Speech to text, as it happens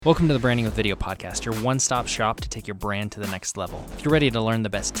Welcome to the Branding with Video podcast, your one-stop shop to take your brand to the next level. If you're ready to learn the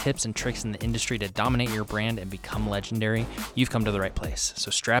best tips and tricks in the industry to dominate your brand and become legendary, you've come to the right place. So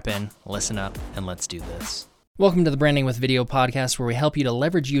strap in, listen up, and let's do this. Welcome to the Branding with Video podcast, where we help you to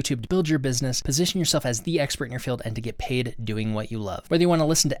leverage YouTube to build your business, position yourself as the expert in your field, and to get paid doing what you love. Whether you want to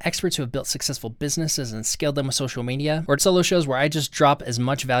listen to experts who have built successful businesses and scaled them with social media, or it's solo shows where I just drop as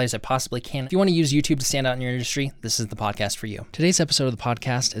much value as I possibly can. If you want to use YouTube to stand out in your industry, this is the podcast for you. Today's episode of the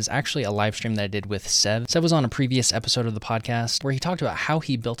podcast is actually a live stream that I did with Sev. Sev was on a previous episode of the podcast where he talked about how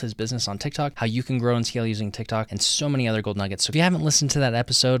he built his business on TikTok, how you can grow and scale using TikTok, and so many other gold nuggets. So if you haven't listened to that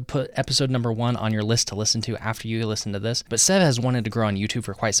episode, put episode number 1 on your list to listen to after you listen to this. But Seva has wanted to grow on YouTube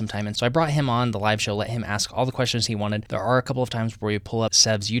for quite some time, and so I brought him on the live show, let him ask all the questions he wanted. There are a couple of times where we pull up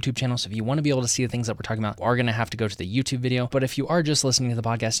Sev's YouTube channel, so if you want to be able to see the things that we're talking about, you are going to have to go to the YouTube video. But if you are just listening to the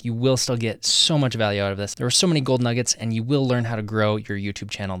podcast, you will still get so much value out of this. There are so many gold nuggets, and you will learn how to grow your YouTube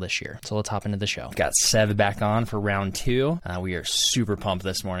channel this year. So let's hop into the show. Got Seva back on for round 2. We are super pumped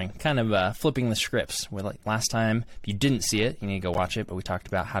this morning, kind of flipping the scripts. Like last time, if you didn't see it, you need to go watch it, but we talked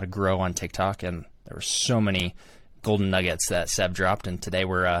about how to grow on TikTok, and there were so many golden nuggets that Sev dropped, and today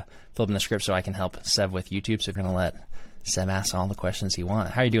we're flipping the script so I can help Sev with YouTube. So we're going to let Sev ask all the questions he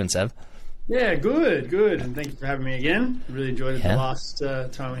wants. How are you doing, Sev? Yeah, good. And thank you for having me again. I really enjoyed it the last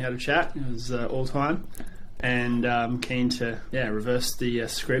time we had a chat. It was all time. And I'm keen to reverse the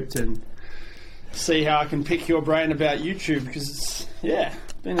script and see how I can pick your brain about YouTube, because it's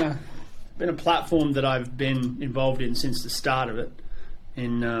been a platform that I've been involved in since the start of it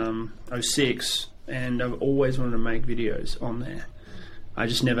in 06. And I've always wanted to make videos on there. I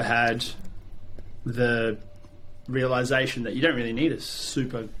just never had the realization that you don't really need a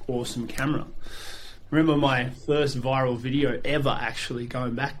super awesome camera. I remember my first viral video ever, actually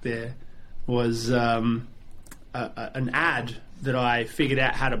going back there, was an ad that I figured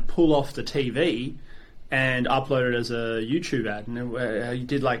out how to pull off the TV and upload it as a YouTube ad. And it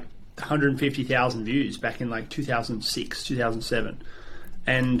did like 150,000 views back in like 2006, 2007.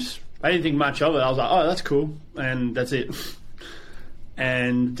 And I didn't think much of it. I was like, oh, that's cool. And that's it.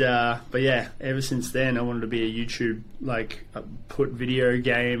 And, but yeah, ever since then, I wanted to be a YouTube, put video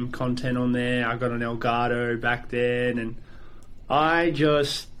game content on there. I got an Elgato back then, and I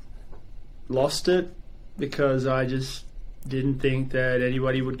just lost it because I just didn't think that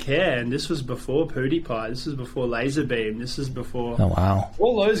anybody would care. And this was before PewDiePie. This was before Laserbeam. This is before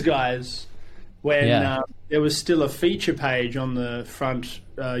all those guys. When there was still a feature page on the front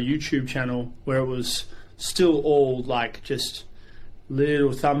YouTube channel where it was still all just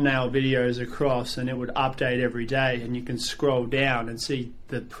little thumbnail videos across, and it would update every day, and you can scroll down and see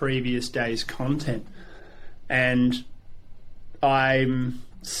the previous day's content. And I'm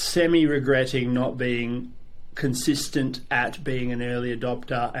semi-regretting not being consistent at being an early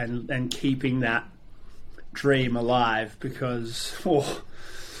adopter and keeping that dream alive, because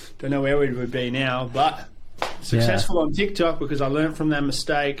don't know where we would be now, but successful on TikTok because I learned from that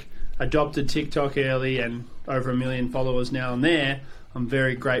mistake, adopted TikTok early, and over 1 million followers now on there. I'm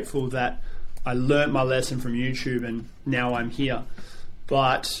very grateful that I learned my lesson from YouTube, and now I'm here.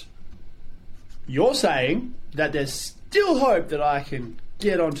 But you're saying that there's still hope that I can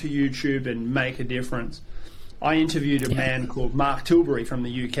get onto YouTube and make a difference. I interviewed a man called Mark Tilbury from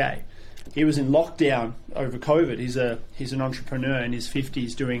the UK. He was in lockdown over COVID. He's an entrepreneur in his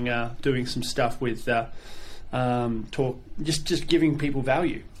 50s doing some stuff with just giving people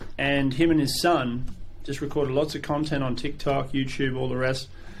value. And him and his son just recorded lots of content on TikTok, YouTube, all the rest.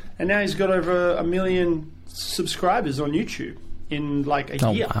 And now he's got over 1 million subscribers on YouTube in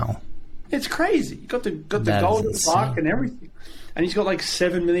a year. Wow. It's crazy. He got the golden plaque and everything. And he's got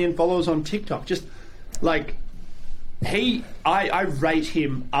 7 million followers on TikTok. Just I rate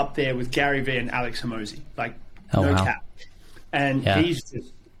him up there with Gary Vee and Alex Hormozi. No cap. And he's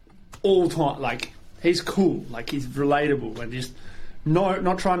just all time, he's cool. He's relatable and just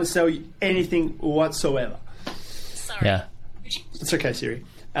not trying to sell you anything whatsoever. Sorry. Yeah. It's okay, Siri.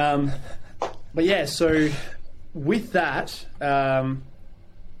 But yeah, so with that,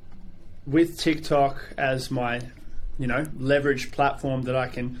 with TikTok as my, leverage platform that I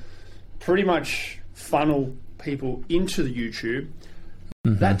can pretty much funnel people into the YouTube,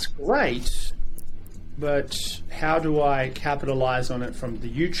 that's great, but how do I capitalize on it from the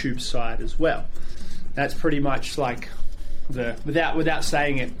YouTube side as well? That's pretty much without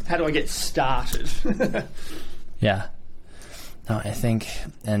saying it, how do I get started? No, I think,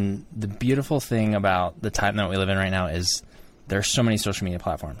 and the beautiful thing about the time that we live in right now is there are so many social media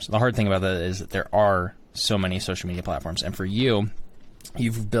platforms. The hard thing about that is that there are so many social media platforms, and for you,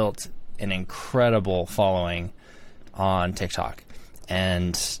 you've built an incredible following on TikTok.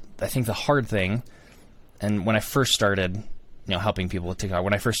 And I think the hard thing, and when I first started, helping people with TikTok,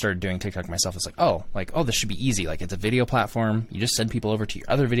 when I first started doing TikTok myself, it's like, oh, this should be easy. Like, it's a video platform. You just send people over to your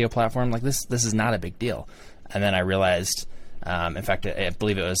other video platform. Like, this is not a big deal. And then I realized, in fact, I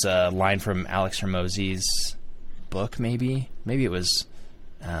believe it was a line from Alex Hormozi's book, maybe it was,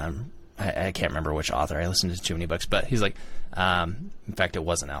 I can't remember which author. I listened to too many books, but he's like, in fact, it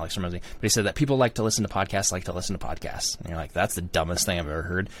wasn't Alex Hormozi, but he said that people like to listen to podcasts, And you're like, that's the dumbest thing I've ever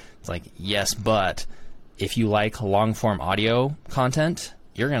heard. It's like, yes, but if you like long-form audio content,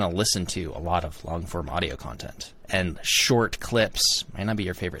 you're going to listen to a lot of long-form audio content. And short clips might not be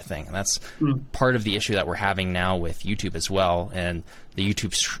your favorite thing. And that's part of the issue that we're having now with YouTube as well, and the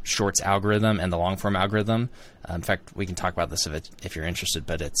YouTube Shorts algorithm and the long-form algorithm. In fact, we can talk about this if you're interested,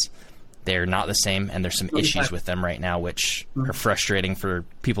 but they're not the same, and there's some issues with them right now, which are frustrating for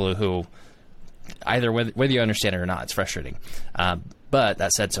people who, either whether you understand it or not, it's frustrating. But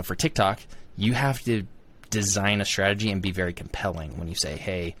that said, so for TikTok, you have to design a strategy and be very compelling when you say,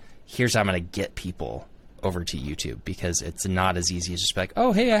 hey, here's how I'm going to get people over to YouTube, because it's not as easy as just like,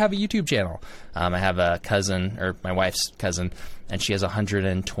 oh, hey, I have a YouTube channel. I have a cousin, or my wife's cousin, and she has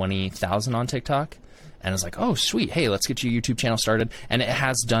 120,000 on TikTok. And it's like, oh, sweet. Hey, let's get your YouTube channel started. And it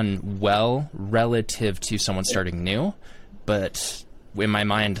has done well relative to someone starting new. But in my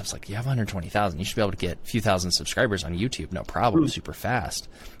mind, I was like, you have 120,000. You should be able to get a few thousand subscribers on YouTube. No problem. Super fast.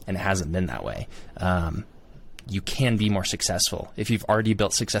 And it hasn't been that way. You can be more successful. If you've already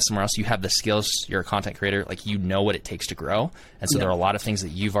built success somewhere else, you have the skills, you're a content creator, like, you know what it takes to grow. And so there are a lot of things that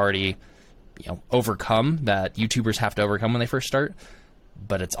you've already overcome that YouTubers have to overcome when they first start.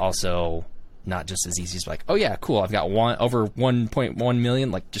 But it's also not just as easy as like, oh yeah, cool, I've got over 1.1 million,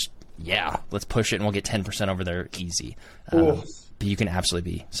 like, just, yeah, let's push it and we'll get 10% over there easy. But you can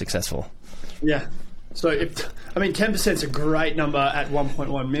absolutely be successful. Yeah. So 10% is a great number at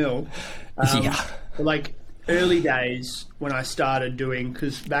 1.1 mil. Like, early days when I started doing,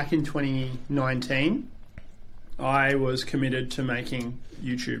 because back in 2019, I was committed to making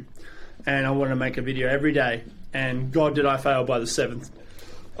YouTube, and I wanted to make a video every day. And God, did I fail by the seventh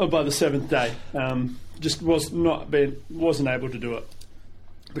day. Just wasn't able to do it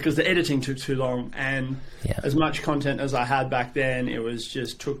because the editing took too long, and as much content as I had back then, it was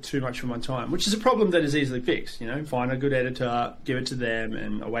just took too much of my time, which is a problem that is easily fixed. Find a good editor, give it to them,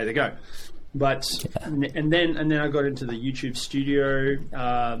 and away they go. But and then I got into the YouTube Studio.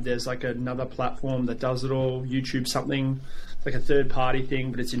 There's like another platform that does it all. YouTube something. It's like a third-party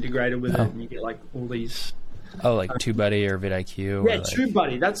thing, but it's integrated with it, and you get like all these. Oh, like TubeBuddy or vidIQ? Yeah,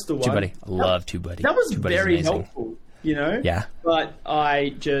 TubeBuddy, that's the one. TubeBuddy, I love TubeBuddy. That was very helpful, Yeah. But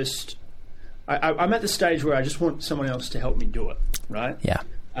I'm at the stage where I just want someone else to help me do it, right? Yeah.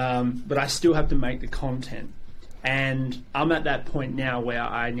 But I still have to make the content. And I'm at that point now where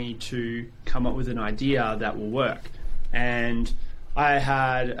I need to come up with an idea that will work. And I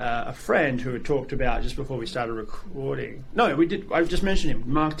had a friend who had talked about, just before we started recording. No, we did. I just mentioned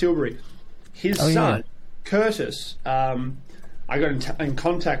him, Mark Tilbury. His son, Curtis, I got in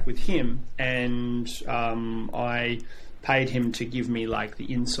contact with him, and I paid him to give me like the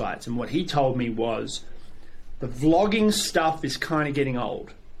insights. And what he told me was the vlogging stuff is kind of getting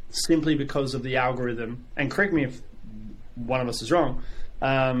old, simply because of the algorithm. And correct me if one of us is wrong.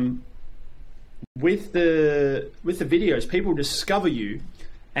 With the videos, people discover you,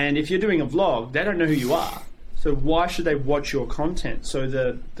 and if you're doing a vlog, they don't know who you are. So why should they watch your content? So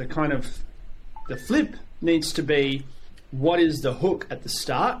the kind of the flip needs to be, what is the hook at the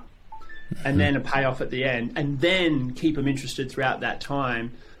start, and then a payoff at the end, and then keep them interested throughout that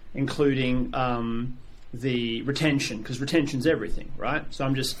time, including the retention, because retention's everything, right?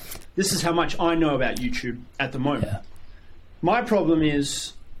 So this is how much I know about YouTube at the moment. Yeah. My problem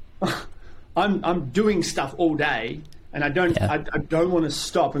is I'm doing stuff all day, and I don't want to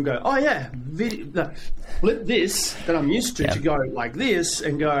stop and go, oh yeah, flip this that I'm used to go like this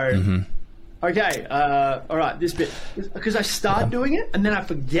and go, okay, all right, this bit, because I start doing it and then I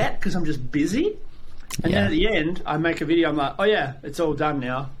forget because I'm just busy. And then at the end, I make a video. I'm like, oh yeah, it's all done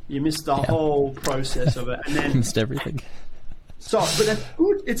now. You missed the whole process of it, and then missed everything. So, but that's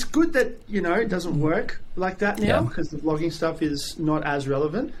good. It's good that it doesn't work like that now, because the vlogging stuff is not as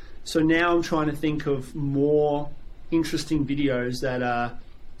relevant. So now I'm trying to think of more interesting videos that are.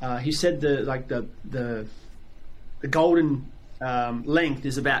 He said the golden length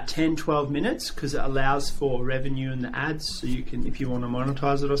is about 10-12 minutes, because it allows for revenue in the ads, so you can, if you want to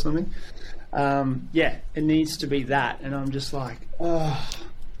monetize it or something. It needs to be that. And I'm just like,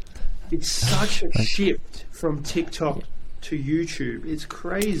 it's such a shift from TikTok to YouTube. It's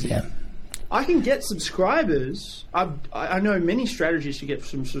crazy. I can get subscribers. I know many strategies to get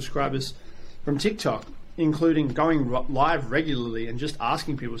some subscribers from TikTok, including going live regularly and just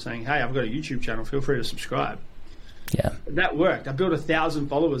asking people, saying, "Hey, I've got a YouTube channel. Feel free to subscribe." Yeah, that worked. I built 1,000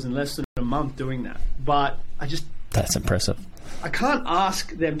 followers in less than a month doing that. But that's impressive. I can't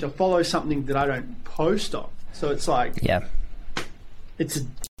ask them to follow something that I don't post on. So it's like, yeah, it's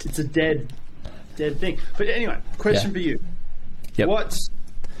a dead thing. But anyway, question for you. Yep.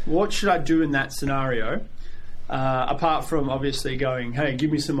 What should I do in that scenario? Apart from obviously going, hey,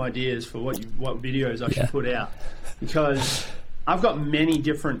 give me some ideas for what videos I should put out, because I've got many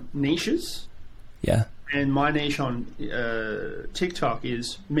different niches. Yeah. And my niche on TikTok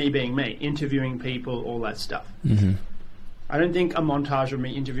is me being me, interviewing people, all that stuff. Mm-hmm. I don't think a montage of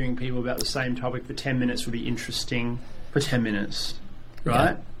me interviewing people about the same topic for 10 minutes would be interesting for 10 minutes,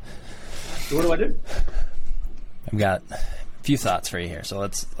 right? Yeah. So what do I do? I've got a few thoughts for you here. So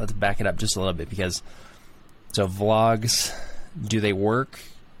let's back it up just a little bit, because so vlogs, do they work?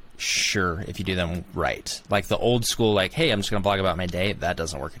 Sure, if you do them right. Like the old school, like, hey, I'm just going to vlog about my day, that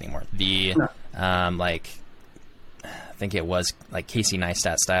doesn't work anymore. Like, I think it was like Casey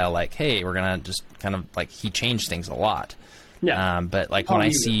Neistat style, like, hey, we're going to just kind of like, he changed things a lot. Yeah. But like when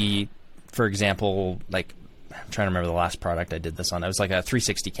I see, for example, like, I'm trying to remember the last product I did this on. It was like a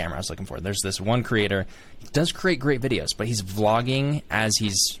 360 camera I was looking for. There's this one creator, he does create great videos, but he's vlogging as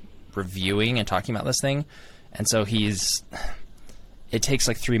he's reviewing and talking about this thing. And so it takes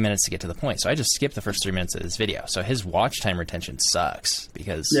like 3 minutes to get to the point. So I just skipped the first 3 minutes of this video. So his watch time retention sucks,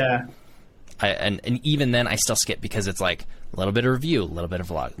 because and even then I still skip, because it's like a little bit of review, a little bit of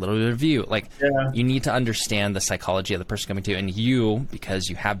vlog, a little bit of review. Like you need to understand the psychology of the person coming to you, and you, because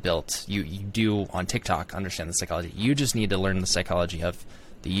you have built, you do on TikTok understand the psychology. You just need to learn the psychology of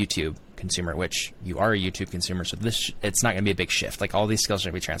the YouTube consumer, which you are a YouTube consumer. So it's not going to be a big shift. Like all these skills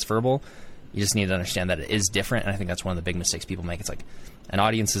are going to be transferable. You just need to understand that it is different, and I think that's one of the big mistakes people make. It's like, an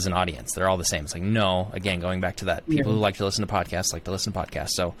audience is an audience. They're all the same. It's like, no, again, going back to that, people who like to listen to podcasts like to listen to podcasts.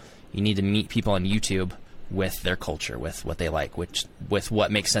 So you need to meet people on YouTube with their culture, with what they like, with what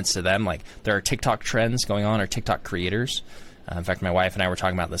makes sense to them. Like there are TikTok trends going on, or TikTok creators. In fact, my wife and I were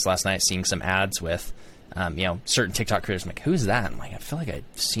talking about this last night, seeing some ads with, certain TikTok creators. I'm like, who is that? I'm like, I feel like I've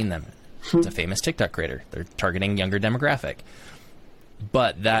seen them. It's a famous TikTok creator. They're targeting younger demographic.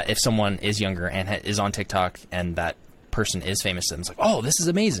 But that if someone is younger and is on TikTok and that person is famous, and it's like, oh, this is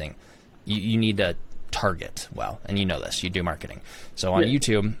amazing. You need to target well, and you know this. You do marketing. So on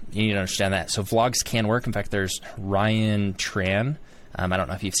YouTube, you need to understand that. So vlogs can work. In fact, there's Ryan Tran. I don't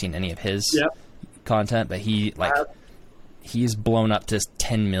know if you've seen any of his content, but he's blown up to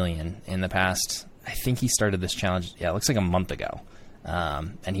 10 million in the past. I think he started this challenge. Yeah, it looks like a month ago.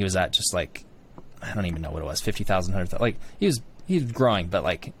 And he was at just like, I don't even know what it was, 50,000, 100,000. Like he's growing, but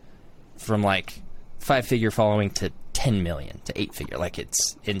like from like 5-figure following to 10 million to 8-figure, like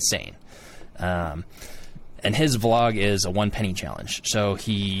it's insane. And his vlog is a 1 penny challenge. So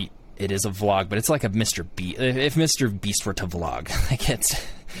it is a vlog, but it's like a Mr. Beast. If Mr. Beast were to vlog, like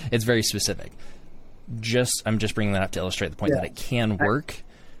it's very specific. I'm just bringing that up to illustrate the point that it can work.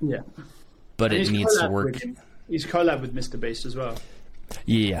 Yeah. But it needs to work. He's collab with Mr. Beast as well.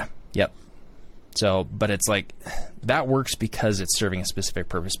 Yeah. Yep. So, but it's like, that works because it's serving a specific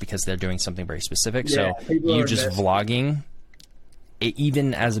purpose, because they're doing something very specific. Yeah, so you just vlogging,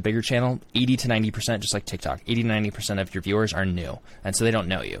 even as a bigger channel, 80 to 90%, just like TikTok, 80 to 90% of your viewers are new. And so they don't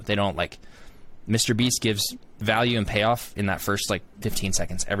know you. They don't like, Mr. Beast gives value and payoff in that first like 15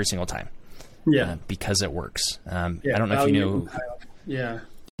 seconds every single time. Yeah. Because it works. I don't know if you knew. Yeah.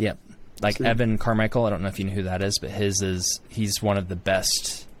 Yep. Like Evan Carmichael, I don't know if you know who that is, but he's one of the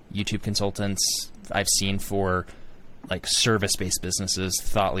best YouTube consultants I've seen for like service-based businesses,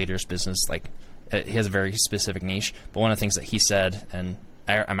 thought leaders business. Like he has a very specific niche. But one of the things that he said, and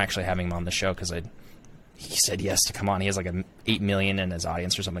I'm actually having him on the show because he said yes to come on. He has like 8 million in his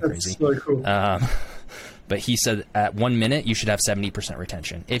audience or something crazy. That's so cool. But he said at 1 minute you should have 70%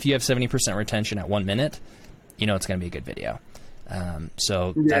 retention. If you have 70% retention at 1 minute, you know it's going to be a good video.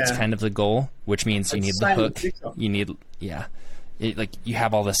 So that's kind of the goal, which means you need the hook. You need, you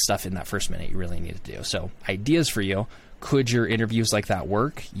have all this stuff in that first minute you really need to do. So ideas for you. Could your interviews like that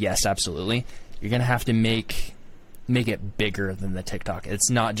work? Yes, absolutely. You're going to have to make it bigger than the TikTok. It's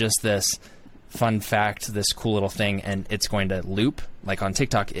not just this fun fact, this cool little thing, and it's going to loop. Like on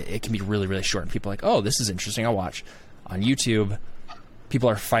TikTok, it can be really, really short, and people are like, oh, this is interesting, I'll watch. On YouTube, people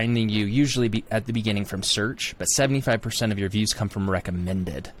are finding you usually at the beginning from search, but 75% of your views come from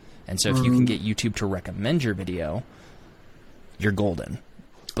recommended. And so if you can get YouTube to recommend your video, you're golden.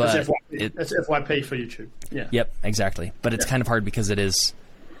 But that's FYP for YouTube. Yeah. Yep, exactly. But it's kind of hard because it is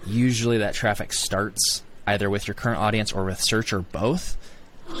usually that traffic starts either with your current audience or with search or both.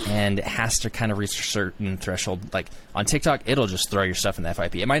 And it has to kind of reach a certain threshold. Like on TikTok, it'll just throw your stuff in the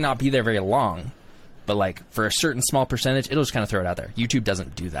FYP. It might not be there very long, but like for a certain small percentage, it'll just kind of throw it out there. YouTube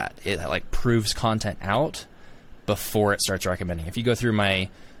doesn't do that. It like proves content out before it starts recommending. If you go through my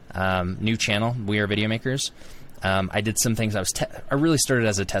new channel, We Are Video Makers, I did some things. I really started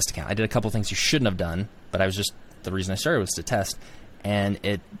as a test account. I did a couple things you shouldn't have done, but the reason I started was to test. And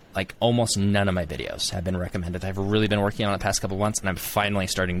it, like, almost none of my videos have been recommended. I've really been working on it the past couple of months, and I'm finally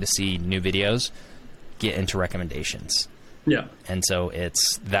starting to see new videos get into recommendations. Yeah. And so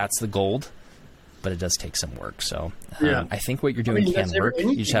that's the gold, but it does take some work. So I think what you're doing can work.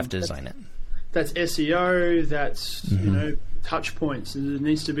 You just have to design it. That's SEO. That's, touch points. There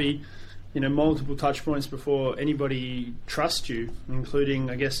needs to be, multiple touch points before anybody trusts you,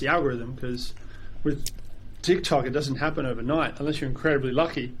 including, I guess, the algorithm, because with TikTok, it doesn't happen overnight unless you're incredibly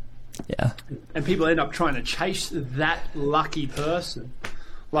lucky. Yeah. And people end up trying to chase that lucky person.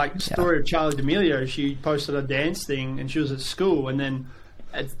 Like the story of Charli D'Amelio, she posted a dance thing and she was at school, and then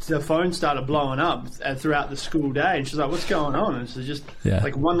the phone started blowing up throughout the school day, and she's like, what's going on? And she just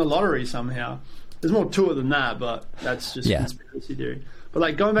like won the lottery somehow. There's more to it than that, but that's just conspiracy theory. But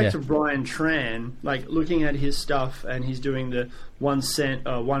like going back to Brian Tran, like looking at his stuff, and he's doing the 1 cent,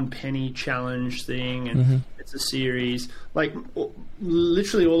 1 penny challenge thing, and it's a series. Like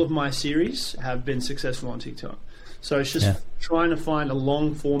literally all of my series have been successful on TikTok. So it's just trying to find a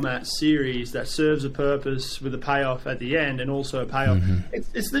long format series that serves a purpose with a payoff at the end, and also a payoff.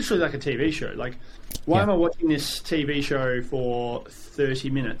 It's literally like a TV show. Like, why am I watching this TV show for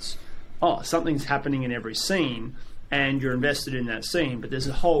 30 minutes? Oh, something's happening in every scene, and you're invested in that scene, but there's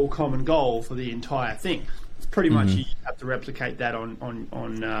a whole common goal for the entire thing. It's pretty much you have to replicate that on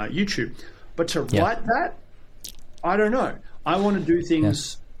YouTube. But to write that, I don't know. I want to do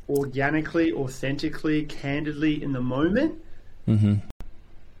things organically, authentically, candidly in the moment. And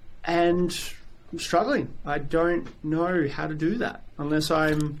I'm struggling. I don't know how to do that unless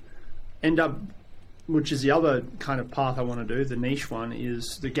end up, which is the other kind of path I want to do, the niche one,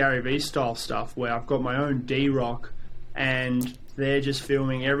 is the Gary Vee style stuff, where I've got my own D-Rock and they're just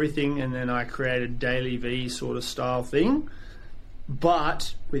filming everything, and then I create a daily V sort of style thing.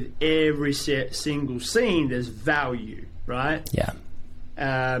 But with every single scene, there's value, right? Yeah.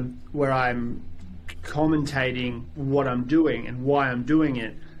 Where I'm commentating what I'm doing and why I'm doing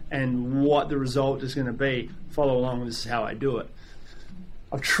it and what the result is going to be. Follow along, this is how I do it.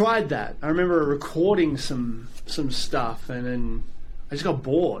 I've tried that. I remember recording some stuff, and then I just got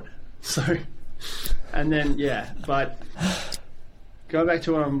bored. So, and then but go back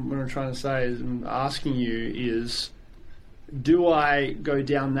to what I'm trying to say is, I'm asking you is, do I go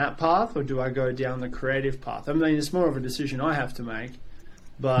down that path or do I go down the creative path? I mean, it's more of a decision I have to make,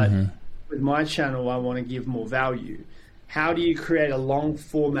 but with my channel, I want to give more value. How do you create a long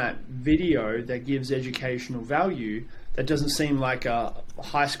format video that gives educational value that doesn't seem like a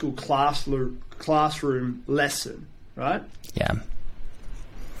high school classroom lesson, right? Yeah.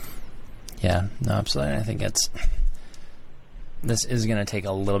 Yeah, no, absolutely. I think this is going to take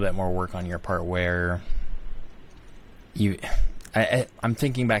a little bit more work on your part, where I'm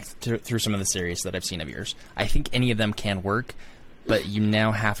thinking back through some of the series that I've seen of yours. I think any of them can work, but you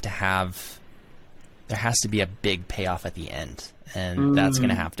now have to there has to be a big payoff at the end. And that's going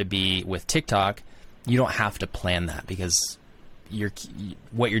to have to be with TikTok. You don't have to plan that, because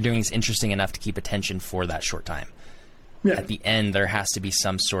what you're doing is interesting enough to keep attention for that short time. Yeah. At the end, there has to be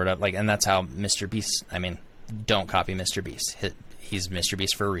some sort of and that's how Mr. Beast. I mean, don't copy Mr. Beast. He's Mr.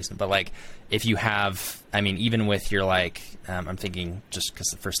 Beast for a reason. But like, if you have, even with your I'm thinking, just because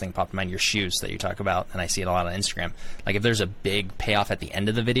the first thing popped in mind, your shoes that you talk about, and I see it a lot on Instagram. Like, if there's a big payoff at the end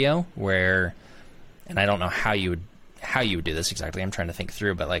of the video where, and I don't know how you would do this exactly. I'm trying to think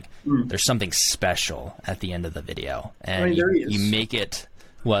through, but there's something special at the end of the video, and you make it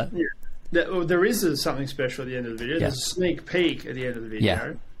what? Yeah. There is something special at the end of the video. There's a sneak peek at the end of the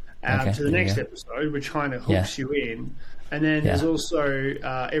video to the next episode, which kind of hooks you in. And then there's also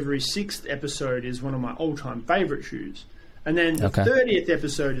every 6th episode is one of my all-time favorite shoes, and then the 30th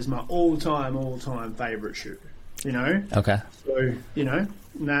episode is my all-time favorite shoe. So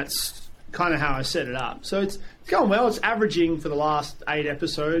that's kind of how I set it up. So it's going well. It's averaging for the last 8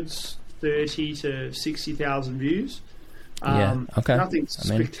 episodes 30 to 60,000 views. Nothing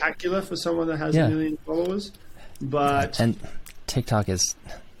spectacular for someone that has 1 million followers, but and TikTok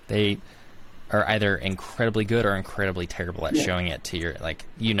they are either incredibly good or incredibly terrible at showing it to your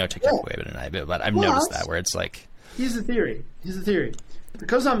TikTok way better than I do. But I've noticed that where it's like, here's the theory.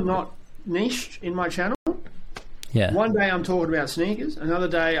 Because I'm not niched in my channel, Yeah. One day I'm talking about sneakers, another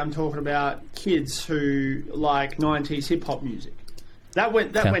day I'm talking about kids who like 90s hip hop music. That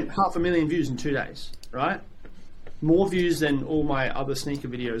went 500,000 views in 2 days, right? More views than all my other sneaker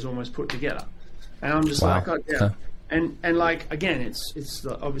videos almost put together. And I'm just like, oh, yeah. And like, again, it's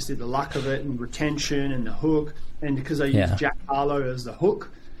obviously the luck of it and retention and the hook, and because I use Jack Harlow as the hook,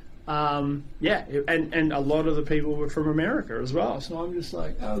 and a lot of the people were from America as well. So I'm just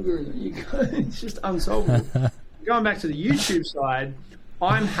like, algorithm, it's just unsolvable. Going back to the YouTube side,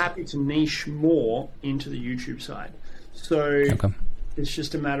 I'm happy to niche more into the YouTube side. So it's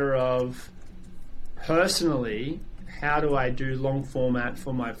just a matter of, personally, how do I do long format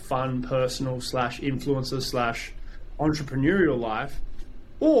for my fun, personal / influencer / entrepreneurial life?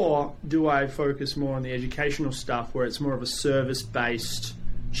 Or do I focus more on the educational stuff where it's more of a service-based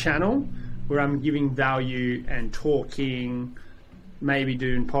channel where I'm giving value and talking, maybe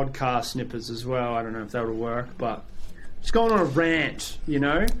doing podcast snippets as well. I don't know if that would work, but just going on a rant,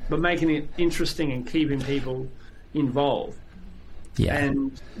 but making it interesting and keeping people involved. Yeah.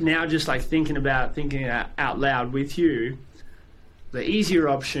 And now just like thinking out loud with you, the easier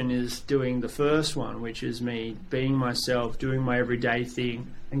option is doing the first one, which is me being myself, doing my everyday thing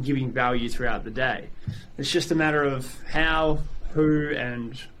and giving value throughout the day. It's just a matter of how, who,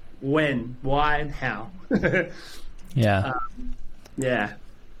 and when, why, and how. Yeah.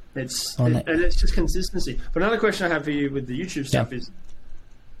 It's just consistency. But another question I have for you with the YouTube stuff is,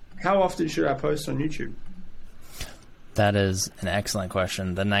 how often should I post on YouTube? That is an excellent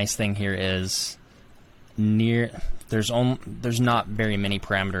question. The nice thing here is there's not very many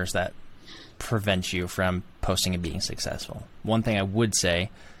parameters that prevent you from posting and being successful. One thing I would say,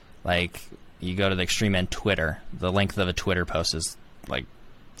 like, you go to the extreme end, Twitter, the length of a Twitter post is like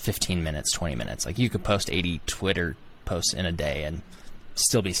 15 minutes, 20 minutes. Like, you could post 80 Twitter posts in a day and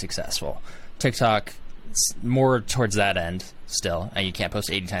still be successful. TikTok, more towards that end still. And you can't post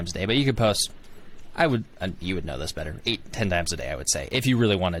 80 times a day, but you could post, you would know this better, 8-10 times a day, I would say, if you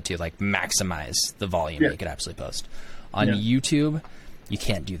really wanted to, like, maximize the volume. You could absolutely post. On YouTube, you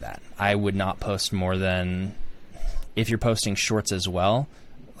can't do that. I would not post more than, if you're posting shorts as well,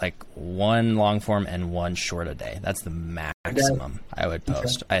 like one long form and one short a day. That's the maximum I would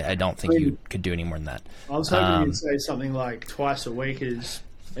post. I don't think you could do any more than that. I was hoping you'd say something like twice a week is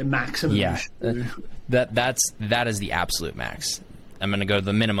a maximum. Yeah, that is the absolute max. I'm going to go to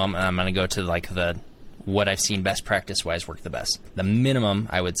the minimum, and I'm going to go to like what I've seen best practice wise work the best. The minimum,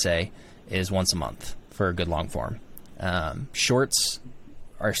 I would say, is once a month for a good long form. Shorts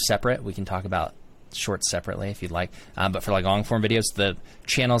are separate. We can talk about shorts separately if you'd like. But for like long form videos, the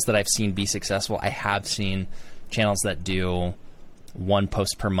channels that I've seen be successful, I have seen channels that do one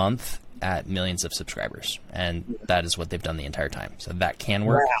post per month at millions of subscribers. And that is what they've done the entire time. So that can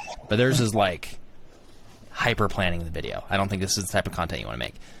work. Wow. But theirs is like hyper planning the video. I don't think this is the type of content you want to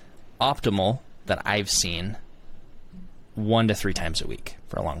make. Optimal that I've seen 1 to 3 times a week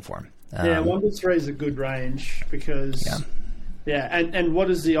for a long form. 1 to 3 is a good range because and what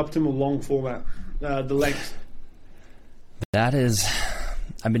is the optimal long format, the length? That is,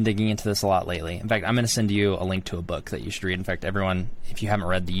 I've been digging into this a lot lately. In fact, I'm going to send you a link to a book that you should read. In fact, everyone, if you haven't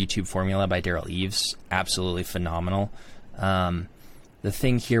read The YouTube Formula by Daryl Eves, absolutely phenomenal. The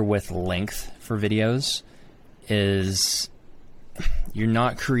thing here with length for videos is you're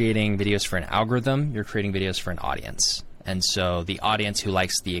not creating videos for an algorithm, you're creating videos for an audience. And so the audience who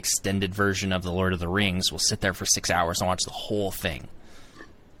likes the extended version of The Lord of the Rings will sit there for 6 hours and watch the whole thing.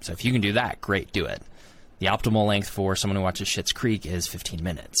 So if you can do that, great, do it. The optimal length for someone who watches Schitt's Creek is 15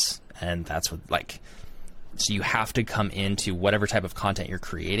 minutes. And that's what, so you have to come into whatever type of content you're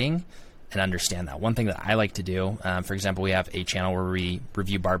creating and understand that. One thing that I like to do, for example, we have a channel where we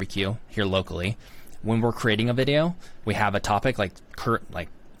review barbecue here locally. When we're creating a video, we have a topic I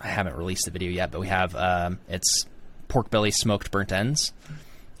haven't released the video yet, but we have, it's pork belly smoked burnt ends.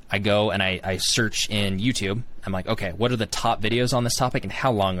 I go and I search in YouTube. I'm like, okay, what are the top videos on this topic and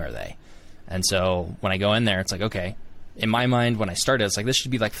how long are they? And so when I go in there, it's like, okay, in my mind, when I started, it's like, this should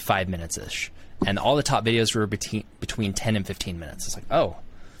be like 5 minutes-ish. And all the top videos were between 10 and 15 minutes. It's like, oh,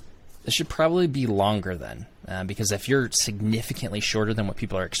 this should probably be longer then. Because if you're significantly shorter than what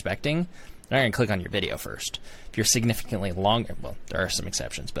people are expecting, they're not going to click on your video first. If you're significantly longer, well, there are some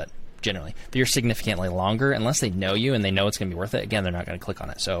exceptions, but generally, if you're significantly longer, unless they know you and they know it's going to be worth it, again, they're not going to click on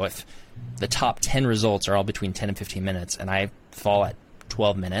it. So if the top 10 results are all between 10 and 15 minutes and I fall at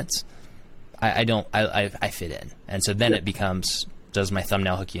 12 minutes, I fit in. And so then it becomes, does my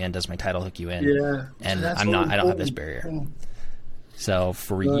thumbnail hook you in? Does my title hook you in? Yeah. And I don't have this barrier. Yeah. So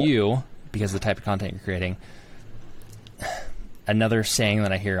for you, because of the type of content you're creating, another saying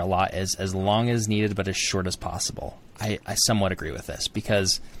that I hear a lot is as long as needed, but as short as possible. I somewhat agree with this,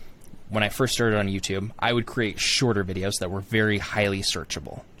 because when I first started on YouTube, I would create shorter videos that were very highly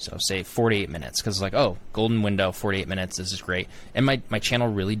searchable. So say 48 minutes, because it's like, oh, golden window, 48 minutes, this is great. And my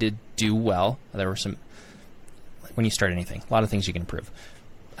channel really did do well. There were some, when you start anything, a lot of things you can improve.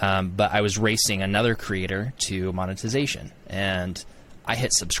 But I was racing another creator to monetization, and I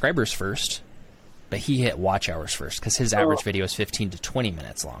hit subscribers first, but he hit watch hours first, because his average video is 15 to 20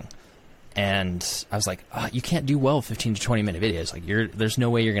 minutes long. And I was like, oh, you can't do well 15 to 20 minute videos. Like, there's no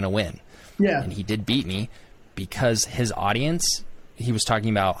way you're going to win. Yeah. And he did beat me, because his audience, he was talking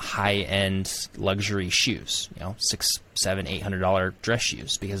about high-end luxury shoes, you know, $600, $700, $800 dress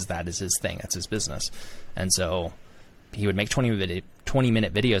shoes, because that is his thing. That's his business. And so he would make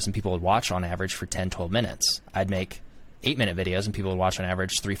 20-minute videos, and people would watch on average for 10, 12 minutes. I'd make 8-minute videos, and people would watch on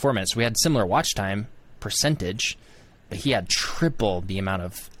average 3, 4 minutes. We had similar watch time percentage, but he had triple the amount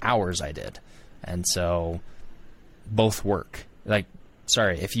of hours I did. And so both work. Like,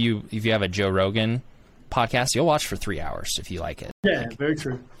 sorry, if you have a Joe Rogan podcast, you'll watch for 3 hours if you like it. Yeah, very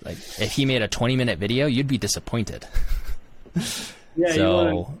true. Like, if he made a 20-minute video, you'd be disappointed. Yeah,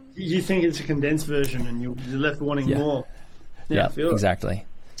 so you think it's a condensed version, and you're left wanting more. Yeah, exactly.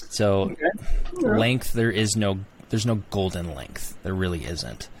 So length, there's no golden length. There really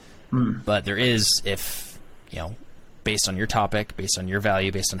isn't. But there is, if, you know, based on your topic, based on your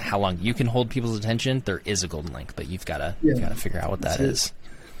value, based on how long you can hold people's attention, there is a golden length, but you've got to figure out what that is.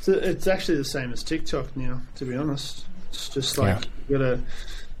 So it's actually the same as TikTok now, to be honest. It's just like you got to.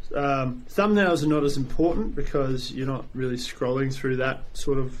 Thumbnails are not as important, because you're not really scrolling through that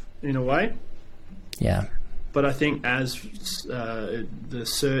sort of in a way. Yeah. But I think as the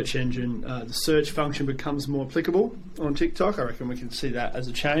search engine, the search function becomes more applicable on TikTok, I reckon we can see that as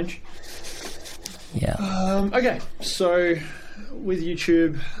a change. Yeah. Okay, so with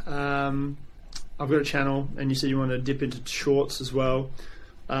YouTube, I've got a channel, and you said you want to dip into shorts as well.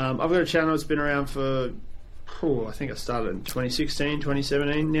 I've got a channel that's been around for, I think I started in 2016,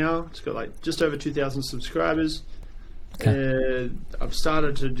 2017 now. It's got like just over 2,000 subscribers. Okay. I've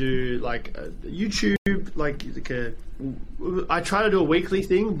started to do like YouTube, I try to do a weekly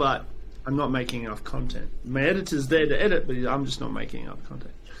thing, but I'm not making enough content. My editor's there to edit, but I'm just not making enough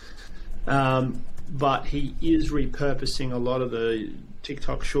content. But he is repurposing a lot of the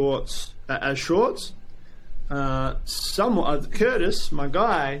TikTok shorts as shorts. Curtis, my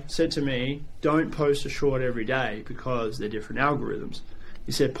guy, said to me, don't post a short every day, because they're different algorithms.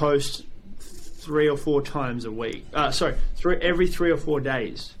 He said post 3 or 4 times a week. Every 3 or 4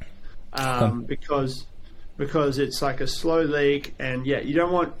 days, because it's like a slow leak, and you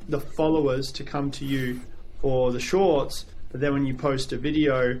don't want the followers to come to you for the shorts, but then when you post a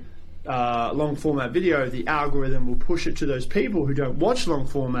video, long format video, the algorithm will push it to those people who don't watch long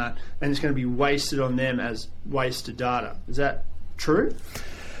format, and it's going to be wasted on them as wasted data. Is that true?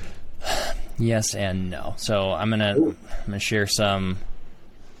 Yes and no. So I'm gonna share some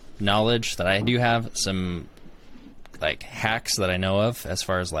knowledge that I do have, some like hacks that I know of as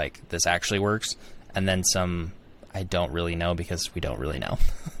far as like this actually works, and then some I don't really know, because we don't really know.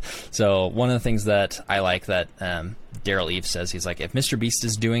 So one of the things that I like that Daryl Eve says, he's like, if Mr. Beast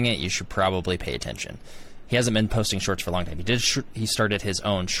is doing it, you should probably pay attention. He hasn't been posting shorts for a long time. He started his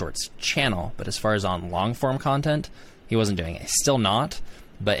own shorts channel, but as far as on long form content, he wasn't doing it. He's still not,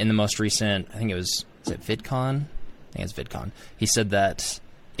 but in the most recent, I think is it VidCon? I think it's VidCon. He said that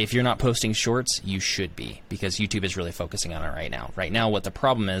if you're not posting shorts, you should be, because YouTube is really focusing on it right now. Right now, what the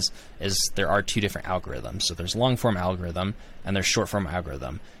problem is there are 2 different algorithms. So there's long form algorithm and there's short form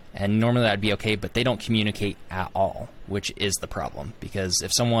algorithm. And normally that'd be okay, but they don't communicate at all, which is the problem. Because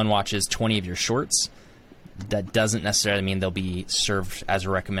if someone watches 20 of your shorts, that doesn't necessarily mean they'll be served as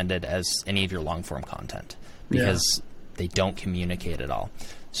recommended as any of your long form content, because they don't communicate at all.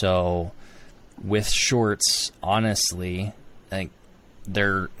 So with shorts, honestly, I think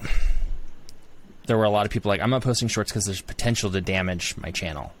there were a lot of people like, I'm not posting shorts because there's potential to damage my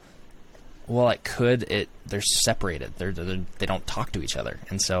channel. Well, it could. They're separated. They don't talk to each other,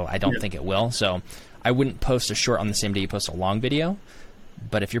 and so I don't think it will. So I wouldn't post a short on the same day you post a long video.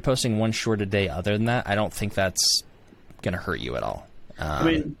 But if you're posting one short a day other than that, I don't think that's going to hurt you at all.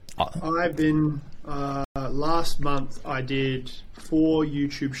 I've been last month I did 4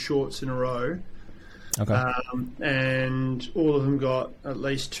 YouTube shorts in a row. Okay. And all of them got at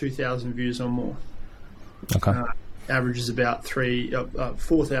least 2,000 views or more. Okay. Average is about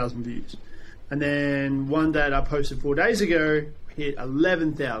 4,000 views. And then one that I posted 4 days ago hit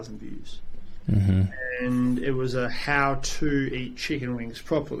 11,000 views. Mm-hmm. And it was a how to eat chicken wings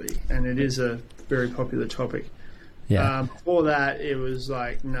properly. And it is a very popular topic. Yeah. Before that, it was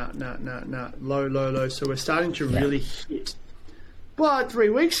like, low. So we're starting to really hit. But 3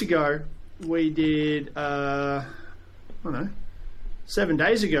 weeks ago, we did, I don't know, 7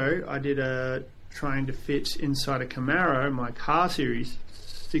 days ago, I did a trying to fit inside a Camaro, my car series,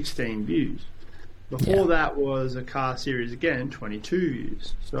 16 views. Before that was a car series again, 22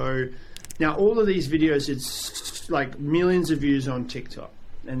 views. So now all of these videos, it's like millions of views on TikTok,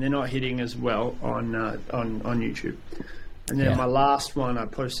 and they're not hitting as well on YouTube. And then my last one I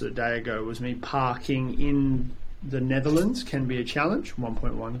posted a day ago was me parking in the Netherlands can be a challenge,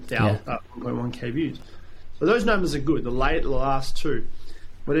 1.1K views. So those numbers are good, the last two.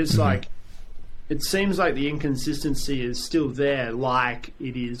 But it's like, it seems like the inconsistency is still there like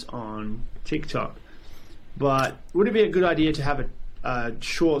it is on TikTok. But would it be a good idea to have a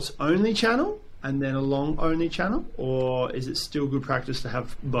shorts only channel and then a long only channel, or is it still good practice to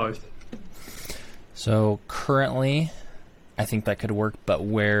have both? So currently, I think that could work, but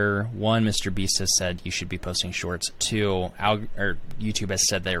where one, Mr. Beast has said you should be posting shorts. Two, YouTube has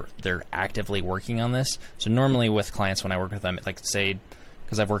said they're actively working on this. So normally with clients, when I work with them, like say,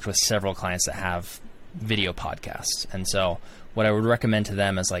 because I've worked with several clients that have video podcasts, and so what I would recommend to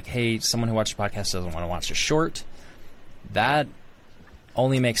them is like, hey, someone who watches a podcast doesn't want to watch a short. That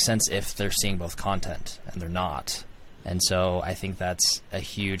only makes sense if they're seeing both content, and they're not. And so I think that's a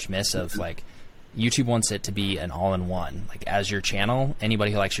huge miss of like, YouTube wants it to be an all-in-one. Like as your channel,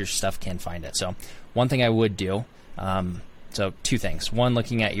 anybody who likes your stuff can find it. So one thing I would do, so two things. One,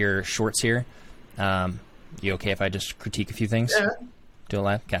 looking at your shorts here. You okay if I just critique a few things? Yeah. Do it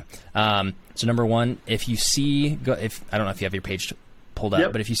live? Okay. So number one, if you see, I don't know if you have your page pulled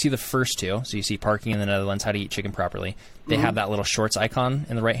up, but if you see the first two, so you see parking in the Netherlands, how to eat chicken properly, they have that little shorts icon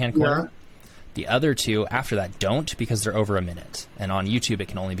in the right-hand corner. Yeah. The other two after that don't, because they're over a minute. And on YouTube, it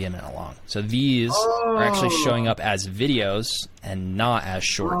can only be a minute long. So these are actually showing up as videos and not as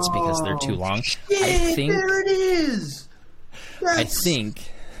shorts because they're too long. Shit, there it is! I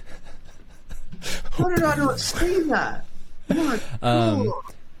think... How did I not see that?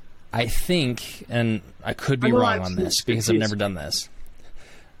 I think, and I could be wrong on this because I've never done this.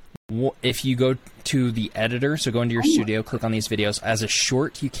 If you go to the editor, so go into your studio, click on these videos. As a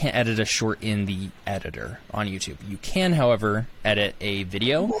short, you can't edit a short in the editor on YouTube. You can, however, edit a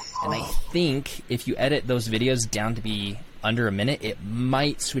video, and I think if you edit those videos down to be under a minute, it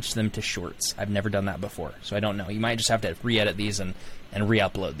might switch them to shorts. I've never done that before, so I don't know. You might just have to re-edit these and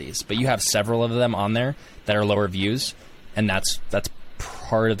re-upload these. But you have several of them on there that are lower views, and that's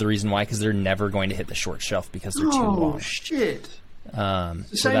part of the reason why, because they're never going to hit the short shelf because they're too long. Oh, shit. So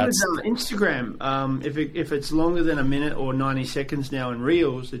same with Instagram. If it's longer than a minute or 90 seconds now in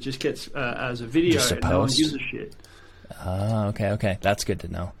Reels, it just gets as a video. Just a post. No one gives a shit. Okay. That's good to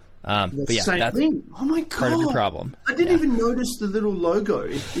know. But yeah, that's thing. Oh my god, part of your problem. I didn't even notice the little logo.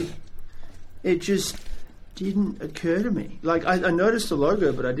 It just didn't occur to me. Like I noticed the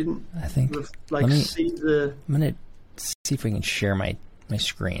logo, but I didn't. I think see the. I'm gonna see if we can share my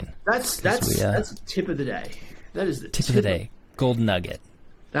screen. That's the tip of the day. That is the tip of the day. Gold nugget.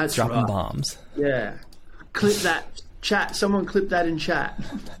 That's dropping bombs. Yeah. Clip that chat. Someone clip that in chat.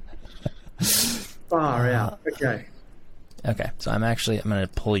 Far out. Okay. Okay. So I'm going to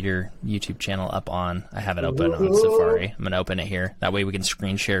pull your YouTube channel up on. I have it open on Safari. I'm going to open it here. That way we can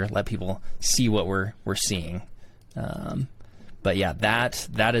screen share, let people see what we're seeing. But yeah,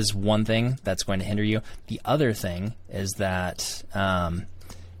 that is one thing that's going to hinder you. The other thing is that.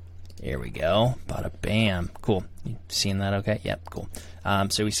 Here we go. Bada bam. Cool. You seeing that okay? Yep, cool.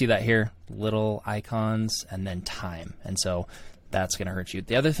 So we see that here, little icons and then time. And so that's going to hurt you.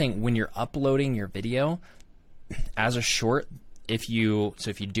 The other thing, when you're uploading your video as a short, if you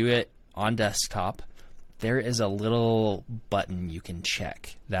do it on desktop, there is a little button you can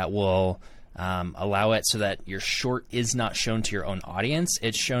check that will allow it so that your short is not shown to your own audience.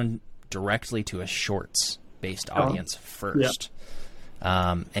 It's shown directly to a shorts-based audience first. Yep.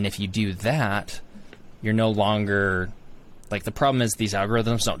 And if you do that, you're no longer, like, the problem is these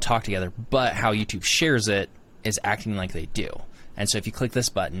algorithms don't talk together, but how YouTube shares it is acting like they do. And so if you click this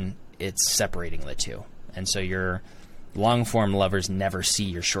button, it's separating the two. And so your long form lovers never see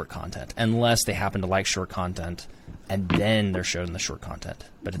your short content unless they happen to like short content, and then they're shown the short content.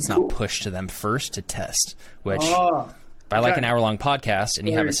 But it's not pushed to them first to test, which if I like an hour-long podcast and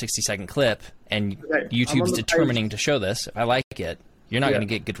you have a 60-second clip and YouTube's determining to show this, if I like it, you're not going to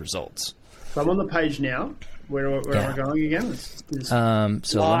get good results. So I'm on the page now. Where am I going again?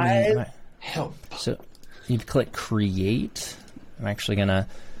 So let me help. So you click create. I'm actually going to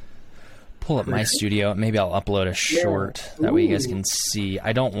pull up my studio. Maybe I'll upload a short. That way you guys can see.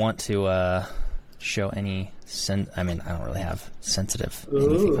 I don't want to show any I mean, I don't really have sensitive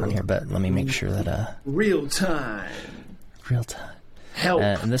anything on here, but let me make sure that real time help.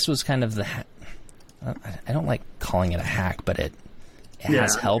 And this was kind of the I don't like calling it a hack, but it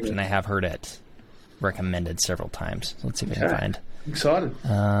has helped, and I have heard it recommended several times. So let's see if I can find. Excited.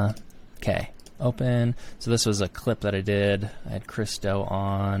 Okay, open. So this was a clip that I did. I had Chris Do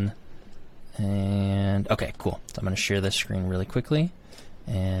on, and okay, cool. So I'm going to share this screen really quickly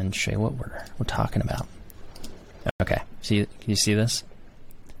and show you what we're talking about. Okay, can you see this?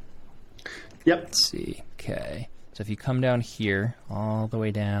 Yep. Let's see. Okay, so if you come down here, all the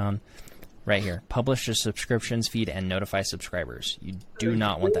way down, right here, publish a subscriptions feed and notify subscribers. You do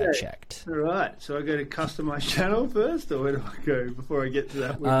not want that checked. All right. So I go to customize channel first, or where do I go before I get to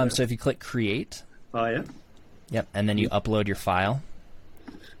that window? So if you click create. Oh, yeah? Yep, and then you upload your file.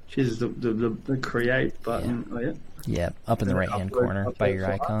 Which is the create button. Yeah. Oh, yeah? Yep, up in the right-hand corner by your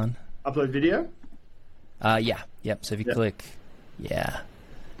icon. Upload video? Yeah. Yep, so if you click,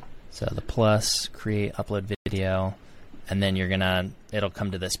 so the plus, create, upload video, and then it'll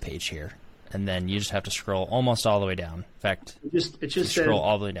come to this page here. And then you just have to scroll almost all the way down. In fact, it just scroll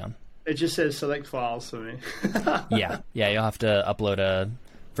all the way down. It just says select files for me. Yeah, you'll have to upload a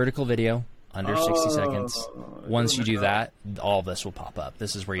vertical video under 60 seconds. Once you do that, all of this will pop up.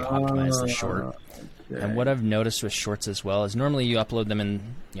 This is where you optimize the short. Okay. And what I've noticed with shorts as well is normally you upload them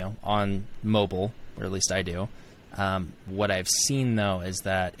on mobile, or at least I do. What I've seen though is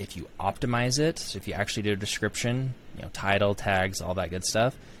that if you optimize it, so if you actually do a description, title, tags, all that good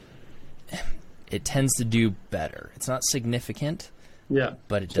stuff, it tends to do better. It's not significant,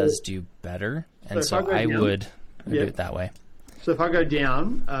 but it does do better. And so I would do it that way. So if I go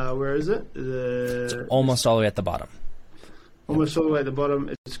down, where is it? It's almost all the way at the bottom. Almost all the way at the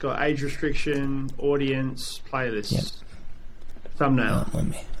bottom. It's got age restriction, audience, playlist, thumbnail.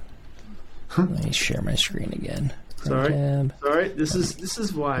 Let me share my screen again. Sorry. This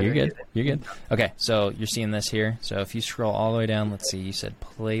is why. You're good. You're good. Okay, so you're seeing this here. So if you scroll all the way down, let's see. You said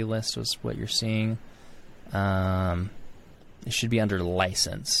playlist was what you're seeing. It should be under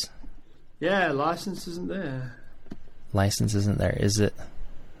license. Yeah, license isn't there. License isn't there, is it?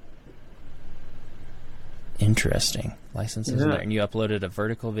 Interesting. License isn't there, and you uploaded a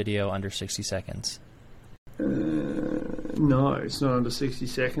vertical video under 60 seconds. No, it's not under 60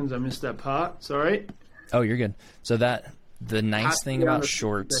 seconds. I missed that part. Sorry. Oh, you're good. So the nice thing about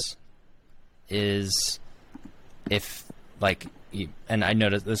shorts is and I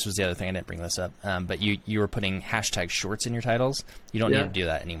noticed this was the other thing, I didn't bring this up, but you were putting hashtag shorts in your titles. You don't need to do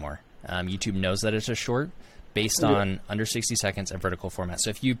that anymore. YouTube knows that it's a short based on under 60 seconds and vertical format. So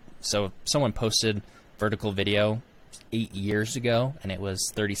if someone posted vertical video 8 years ago and it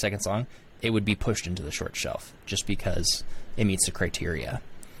was 30 seconds long, it would be pushed into the short shelf just because it meets the criteria.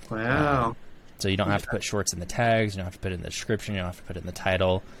 Wow. So you don't have to put shorts in the tags, you don't have to put it in the description, you don't have to put it in the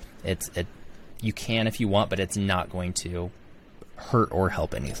title. You can if you want, but it's not going to hurt or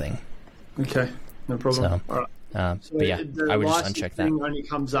help anything. Okay, no problem. So, all right. But yeah, I would just uncheck that. Only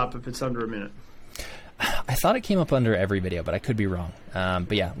comes up if it's under a minute. I thought it came up under every video, but I could be wrong.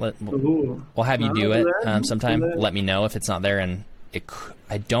 But yeah, we'll have you do it sometime. Let me know if it's not there, and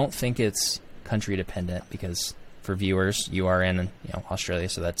I don't think it's country dependent because for viewers, you are in Australia,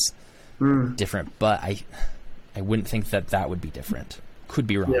 so that's different. But I wouldn't think that would be different. Could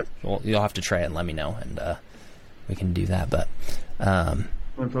be wrong. Well, you'll have to try it and let me know, and we can do that. But no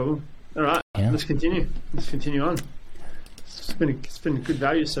problem. All right, let's continue. Let's continue on. It's been good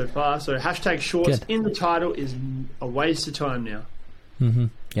value so far. So hashtag shorts in the title is a waste of time now. Mm-hmm.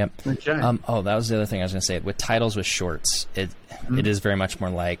 Yep. Okay. That was the other thing I was going to say. With titles with shorts, it is very much more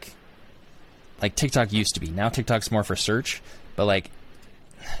like TikTok used to be. Now TikTok's more for search, but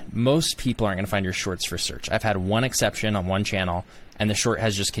most people aren't going to find your shorts for search. I've had one exception on one channel, and the short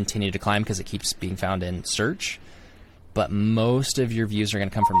has just continued to climb because it keeps being found in search. But most of your views are going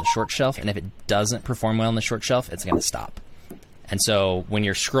to come from the short shelf, and if it doesn't perform well in the short shelf, it's going to stop. And so when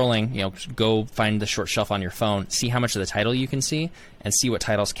you're scrolling, go find the short shelf on your phone, see how much of the title you can see, and see what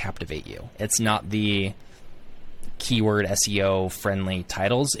titles captivate you. It's not the keyword SEO friendly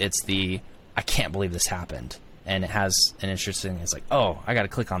titles. It's the, I can't believe this happened. And it has an interesting, it's like, oh, I got to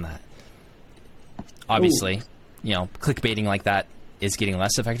click on that. Obviously, clickbaiting like that is getting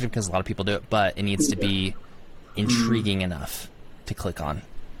less effective because a lot of people do it, but it needs to be intriguing enough to click on.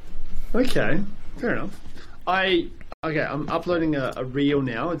 Okay, fair enough. I'm uploading a reel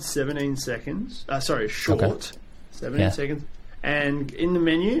now. It's 17 seconds. Short. Okay. 17 seconds. And in the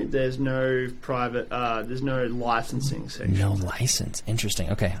menu, there's no there's no licensing section. No license. Interesting.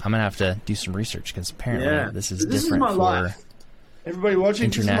 Okay, I'm gonna have to do some research because apparently this is different my life. Everybody watching,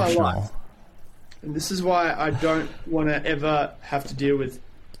 international. This is my life. and this is why I don't want to ever have to deal with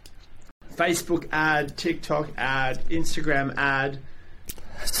Facebook ad, TikTok ad, Instagram ad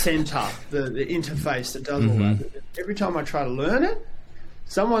center, the interface that does all that. Every time I try to learn it,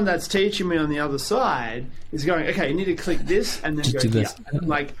 someone that's teaching me on the other side is going, okay, you need to click this and then just go do here. this. And I'm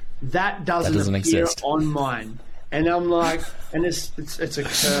like, that doesn't appear exist on mine. And I'm like, and it's a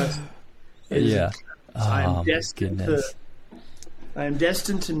curse. I am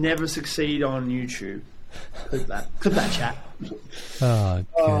destined to never succeed on YouTube. Click that chat. Oh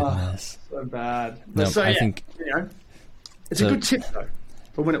goodness, so bad. No, But I think it's a good tip though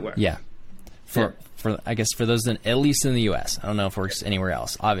for when it works. Yeah, for I guess for those at least in the U.S. I don't know if it works anywhere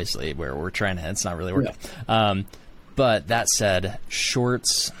else. Obviously, where we're trying to, it's not really working. Yeah. But that said,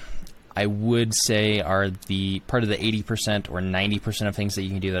 shorts, I would say, are the part of the 80% or 90% of things that you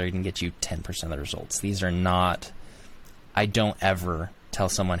can do that are going to get you 10% of the results. These are not. I don't ever tell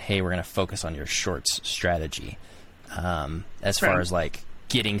someone, hey, we're going to focus on your shorts strategy. As far as like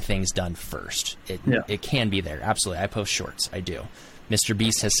getting things done first, it can be there. Absolutely. I post shorts. I do. Mr.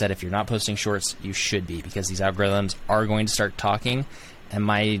 Beast has said if you're not posting shorts, you should be, because these algorithms are going to start talking. And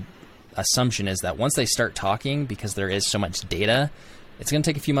my assumption is that once they start talking, because there is so much data, it's going to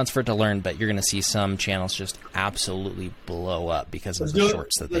take a few months for it to learn, but you're going to see some channels just absolutely blow up because of the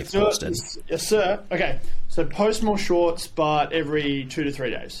shorts that they've posted. Yes, sir. Okay, so post more shorts, but every 2 to 3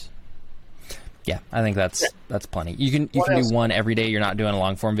 days. Yeah, I think that's plenty. You can do one every day. You're not doing a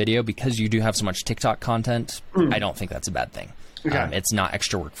long form video because you do have so much TikTok content. I don't think that's a bad thing. Okay. It's not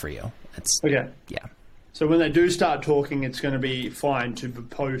extra work for you. It's yeah. So when they do start talking, it's going to be fine to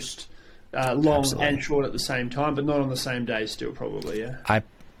post long and short at the same time, but not on the same day still, probably, yeah?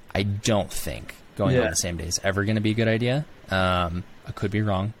 I don't think going on the same day is ever going to be a good idea. I could be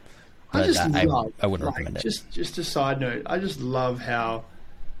wrong, but I wouldn't recommend it. Just a side note, I just love how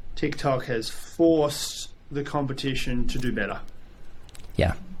TikTok has forced the competition to do better.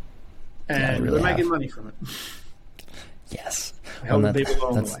 Yeah. And really we're making money from it. Yes. Helping people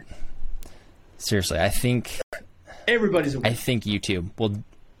along the way. Seriously, I think everybody's aware. I think YouTube will,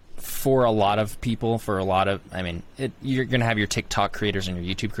 for a lot of people, you're going to have your TikTok creators and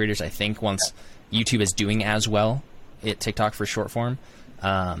your YouTube creators. I think once YouTube is doing as well at TikTok for short form,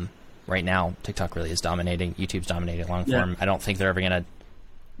 right now TikTok really is dominating. YouTube's dominating long form. I don't think they're ever going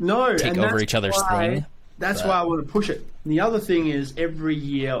to take over each other's thing. That's why I want to push it. And the other thing is, every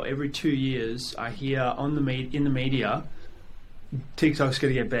year, every 2 years, I hear in the media, TikTok's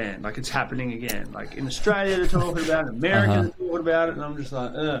going to get banned. Like, it's happening again. Like, in Australia, they're talking about it. In America, they're talking about it. And I'm just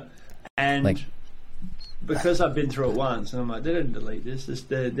like, ugh. And because I've been through it once, and I'm like, they didn't delete this.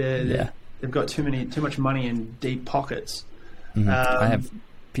 They've got too much money in deep pockets. I have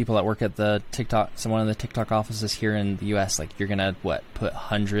people that work at the one of the TikTok offices here in the U.S. Like, you're going to, put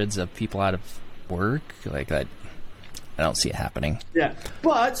hundreds of people out of work? Like that, I don't see it happening. Yeah.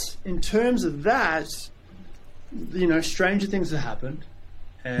 But in terms of that, stranger things have happened,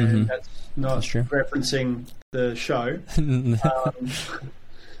 and that's not referencing the show.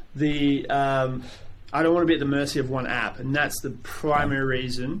 I don't want to be at the mercy of one app, and that's the primary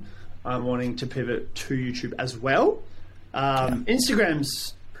reason I'm wanting to pivot to YouTube as well.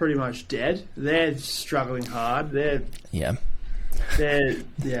 Instagram's pretty much dead. They're struggling hard. They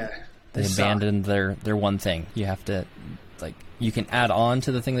abandoned their one thing. You have to, you can add on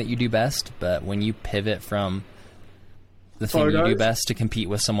to the thing that you do best, but when you pivot from the thing you do best to compete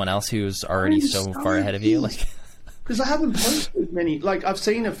with someone else who's already so far ahead of you, because I haven't posted many. I've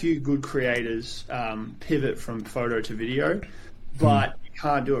seen a few good creators pivot from photo to video, but you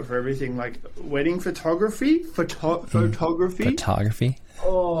can't do it for everything. Like wedding photography.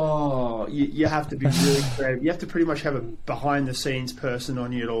 Oh, you have to be really creative. You have to pretty much have a behind-the-scenes person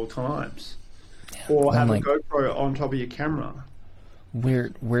on you at all times, or have a GoPro on top of your camera.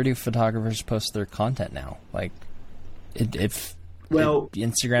 Where do photographers post their content now? If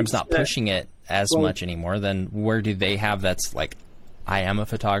Instagram's not pushing it as much anymore, then where do they have that's I am a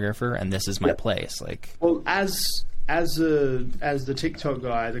photographer and this is my place? As the TikTok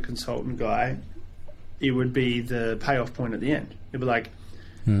guy, the consultant guy, it would be the payoff point at the end. It'd be like,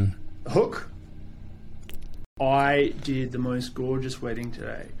 Hook, I did the most gorgeous wedding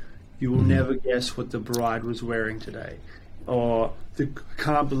today. You will never guess what the bride was wearing today. Or, I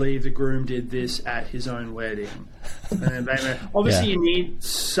can't believe the groom did this at his own wedding. And obviously, you need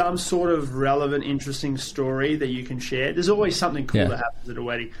some sort of relevant, interesting story that you can share. There's always something cool that happens at a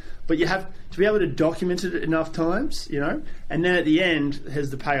wedding. But you have to be able to document it enough times, and then at the end,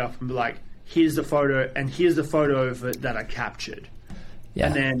 here's the payoff and be like, here's the photo, and here's the photo of it that I captured.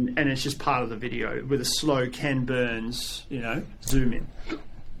 Yeah. And it's just part of the video with a slow Ken Burns, zoom in.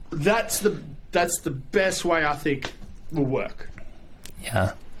 That's the that's the best way I think will work.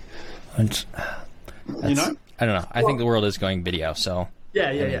 Yeah. You know? I don't know. I think the world is going video, so...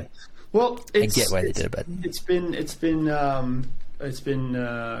 Yeah. Well, I get why they did it, but... It's been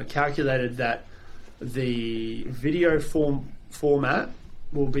calculated that the video format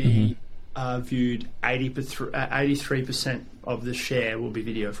will be viewed 83% of the share will be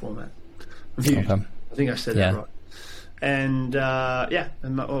video format. Viewed. Okay. I think I said that right. And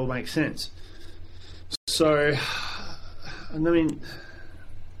and that all makes sense. So, I mean,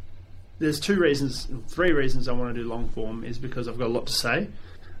 there's three reasons I want to do long form is because I've got a lot to say.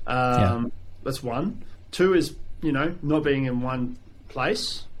 That's one. Two is, not being in one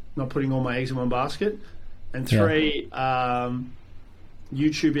place, not putting all my eggs in one basket. And three,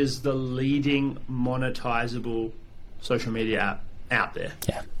 YouTube is the leading monetizable social media app out there.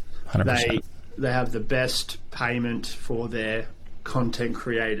 Yeah, 100%. They have the best payment for their content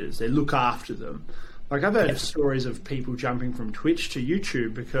creators. They look after them. Like, I've heard stories of people jumping from Twitch to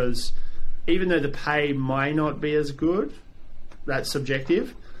YouTube because even though the pay might not be as good, that's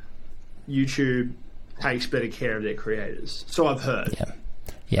subjective, YouTube takes better care of their creators. So I've heard.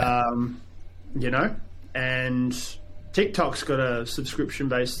 And TikTok's got a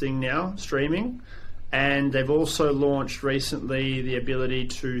subscription-based thing now, streaming, and they've also launched recently the ability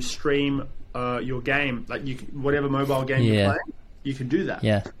to stream your game, like whatever mobile game you're playing, you can do that.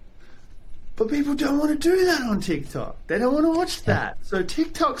 Yeah. But people don't want to do that on TikTok. They don't want to watch that. So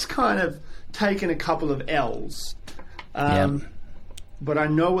TikTok's kind of taken a couple of L's. But I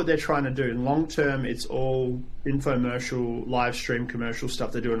know what they're trying to do. In long term, it's all infomercial, live stream commercial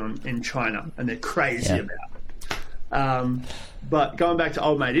stuff they're doing in China, and they're crazy about it. But going back to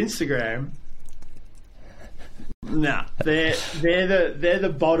old mate Instagram, they're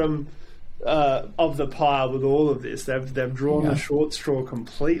the bottom of the pile with all of this. They've drawn the short straw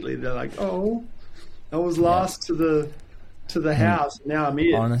completely. They're like, oh, I was last to the house. Now I'm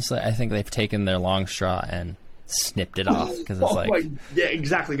here. Honestly, I think they've taken their long straw and snipped it off because it's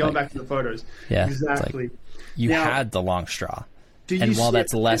exactly. Going back to the photos. Yeah, exactly. You had the long straw. And while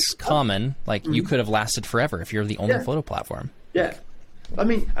that's less common, you could have lasted forever if you're the only photo platform. Yeah. I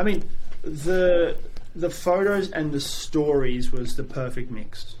mean, the photos and the stories was the perfect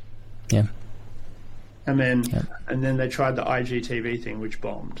mix. Yeah. And then they tried the IGTV thing, which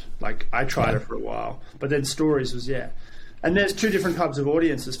bombed. Like, I tried it for a while, but then stories was And there's two different types of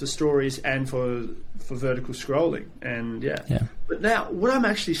audiences for stories and for vertical scrolling. And But now, what I'm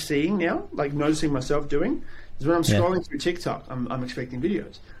actually seeing now, like noticing myself doing, is when I'm scrolling through TikTok, I'm expecting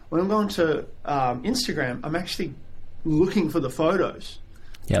videos. When I'm going to Instagram, I'm actually looking for the photos.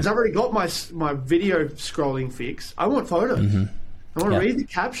 Because I've already got my video scrolling fix. I want photos. I want to read the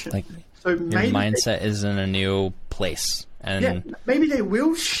caption. So maybe your mindset is in a new place. And maybe they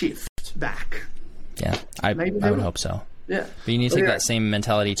will shift back. Yeah, I would hope so. Yeah. But you need to take that same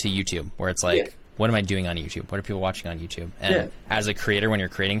mentality to YouTube, where it's like, what am I doing on YouTube? What are people watching on YouTube? And as a creator, when you're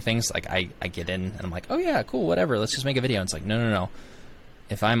creating things, like I get in and I'm like, oh yeah, cool, whatever. Let's just make a video. And it's like, no.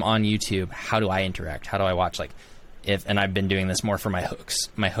 If I'm on YouTube, how do I interact? How do I watch? And I've been doing this more for my hooks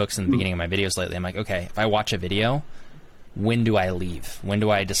in the beginning of my videos lately. I'm like, okay, if I watch a video, when do I leave? When do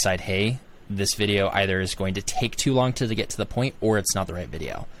I decide, hey, this video either is going to take too long to get to the point or it's not the right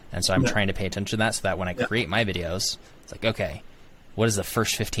video? And so I'm trying to pay attention to that so that when I create my videos, it's like, okay, what does the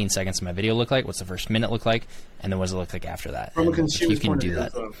first 15 seconds of my video look like? What's the first minute look like? And then what does it look like after that? From a consumer's point of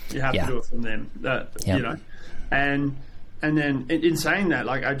view, you have to do it from them. You know, and then in saying that,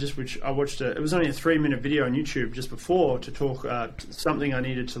 like I watched it was only a 3-minute video on YouTube just before to talk something I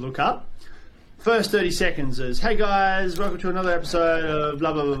needed to look up. First 30 seconds is, hey guys, welcome to another episode of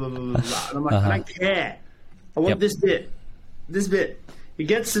blah, blah, blah, blah, blah, blah. And I'm like, I don't care. I want this bit. He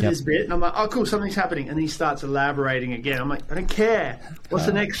gets to this bit, and I'm like, oh, cool, something's happening. And he starts elaborating again. I'm like, I don't care. What's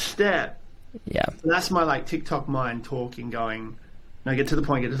the next step? Yeah. So that's my, TikTok mind talking, going, no, get to the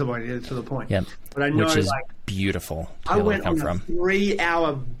point. Yeah. But I know, which is beautiful. I went on a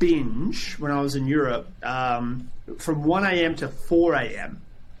 3-hour binge when I was in Europe from 1 a.m. to 4 a.m.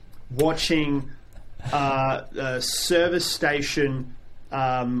 watching a service station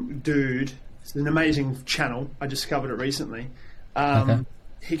dude. It's an amazing channel. I discovered it recently.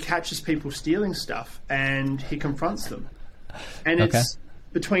 He catches people stealing stuff and he confronts them. And it's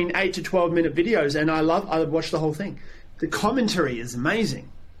between 8 to 12 minute videos, and I watch the whole thing. The commentary is amazing.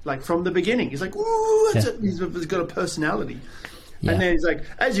 Like from the beginning, he's like, "Ooh, he's got a personality." And then he's like,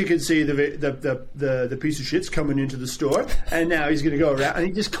 as you can see, the piece of shit's coming into the store, and now he's going to go around, and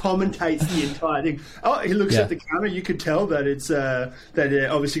he just commentates the entire thing. Oh, he looks at the camera. You could tell that it's that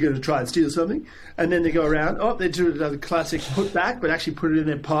they're obviously going to try and steal something. And then they go around. Oh, they do the classic put back, but actually put it in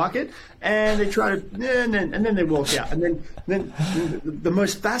their pocket, and they try to, and then they walk out. And then the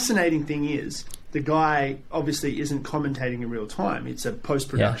most fascinating thing is, the guy obviously isn't commentating in real time. It's a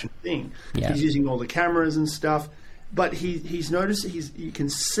post-production thing. Yeah. He's using all the cameras and stuff. But he's noticed, you can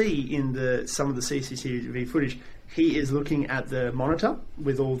see in some of the CCTV footage, he is looking at the monitor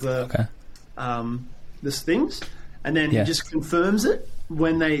with all the things, and then he just confirms it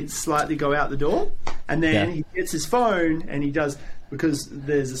when they slightly go out the door, and then he gets his phone and he does, because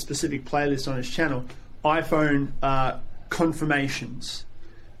there's a specific playlist on his channel, iPhone confirmations,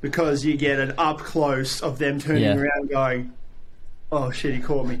 because you get an up close of them turning around going, oh shit, he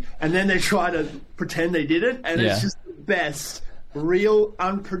caught me. And then they try to pretend they did it, and it's just the best, real,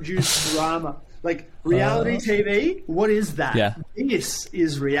 unproduced drama. Like, reality TV, what is that? Yeah. This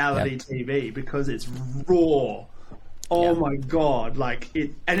is reality TV, because it's raw. Oh my God.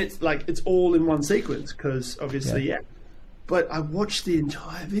 It's all in one sequence, because obviously, But I watched the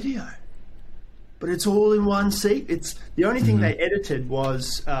entire video. But it's all in one sequence. The only thing they edited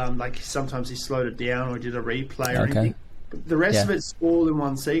was, sometimes he slowed it down or did a replay or anything. The rest of it's all in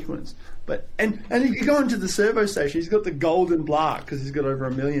one sequence. But and if you go into the servo station, he's got the golden block because he's got over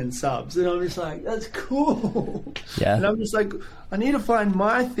 1 million subs. And I'm just like, that's cool. Yeah. And I'm just like, I need to find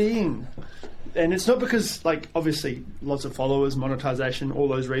my thing. And it's not because, obviously, lots of followers, monetization, all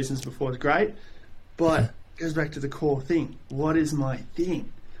those reasons before is great. But it goes back to the core thing. What is my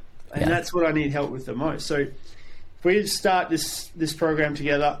thing? And that's what I need help with the most. So if we start this program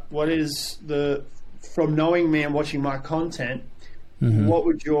together, what is from knowing me and watching my content, what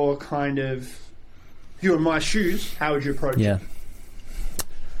would your if you're in my shoes, how would you approach it?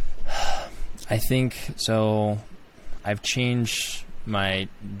 I think, so I've changed my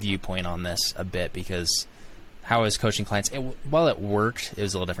viewpoint on this a bit, because how I was coaching clients, while it worked, it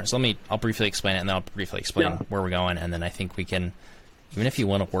was a little different. So I'll briefly explain it, and then I'll briefly explain where we're going, and then I think we can, even if you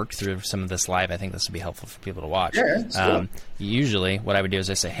want to work through some of this live, I think this would be helpful for people to watch. Usually what I would do is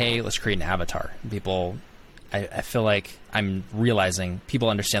I say, hey, let's create an avatar. People, I feel like I'm realizing people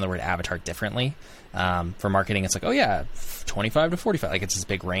understand the word avatar differently. For marketing, it's like, oh yeah, 25 to 45. Like, it's this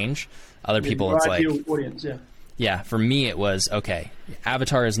big range. Other people, it's like, audience, yeah, for me, it was, okay,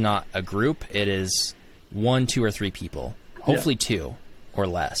 avatar is not a group. It is 1, 2, or 3 people. Hopefully 2 or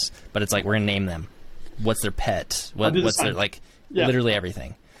less. But it's like, we're going to name them. What's their pet? What's their, literally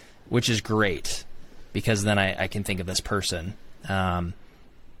everything, which is great, because then I can think of this person. The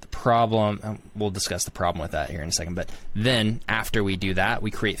problem, we'll discuss the problem with that here in a second, but then after we do that,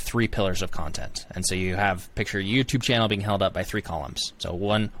 we create 3 pillars of content. And so you have, picture a YouTube channel being held up by 3 columns. So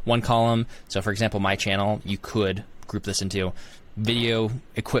one column, so for example, my channel, you could group this into video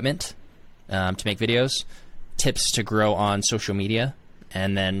equipment to make videos, tips to grow on social media,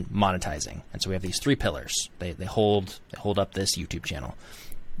 and then monetizing. And so we have these 3 pillars. They hold up this YouTube channel.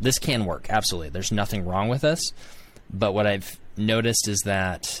 This can work, absolutely. There's nothing wrong with this. But what I've noticed is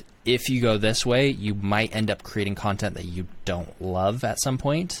that if you go this way, you might end up creating content that you don't love at some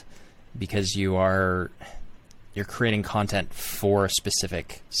point, because you're creating content for a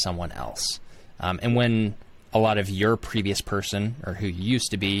specific someone else. And when a lot of your previous person, or who you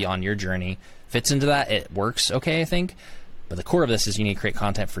used to be on your journey, fits into that, it works okay, I think. But the core of this is you need to create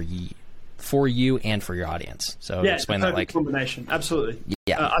content for you and for your audience. So explain that, combination. Absolutely.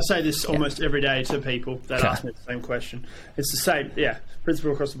 Yeah. I say this almost every day to people that ask me the same question. It's the same,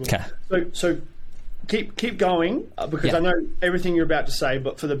 principle across the board. So keep going, because I know everything you're about to say,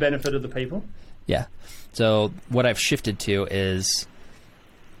 but for the benefit of the people. Yeah. So what I've shifted to is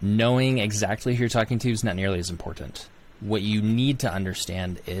knowing exactly who you're talking to is not nearly as important. What you need to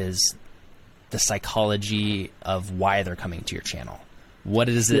understand is the psychology of why they're coming to your channel. What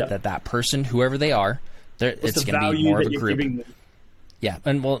is it that person, whoever they are, it's going to be more of a group. Yeah,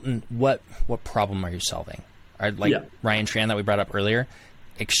 and what problem are you solving? Ryan Tran that we brought up earlier,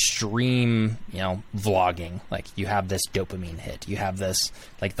 extreme, vlogging. Like, you have this dopamine hit. You have this,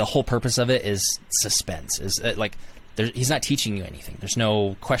 the whole purpose of it is suspense. He's not teaching you anything. There's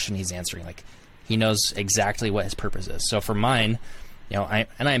no question he's answering. He knows exactly what his purpose is. So for mine,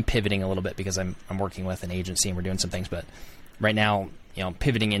 I'm pivoting a little bit because I'm working with an agency and we're doing some things, but right now,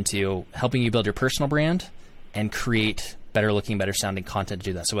 pivoting into helping you build your personal brand and create better looking, better sounding content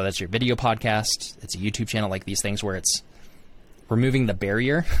to do that. So whether it's your video podcast, it's a YouTube channel, like these things where it's removing the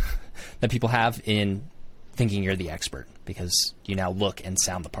barrier that people have in thinking you're the expert because you now look and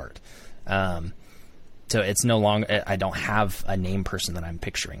sound the part. So it's no longer, I don't have a name person that I'm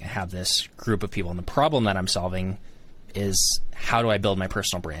picturing. I have this group of people. And the problem that I'm solving is, how do I build my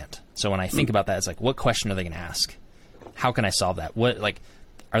personal brand? So when I think about that, it's like, what question are they going to ask? How can I solve that? What, like,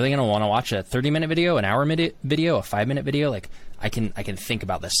 are they going to want to watch a 30-minute video, an hour video, a 5-minute video? Like, I can think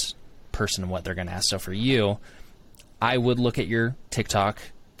about this person and what they're going to ask. So for you, I would look at your TikTok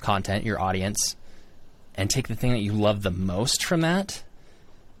content, your audience, and take the thing that you love the most from that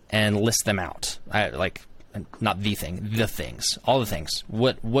and list them out. Not the thing, the things, all the things.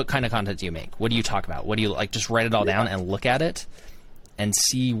 What kind of content do you make? What do you talk about? What do you like? Just write it all down and look at it and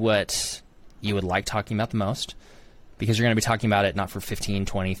see what you would like talking about the most, because you're going to be talking about it not for 15,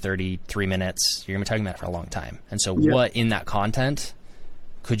 20, 30, 3 minutes. You're going to be talking about it for a long time. And so what in that content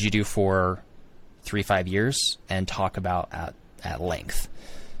could you do for 3-5 years and talk about at length?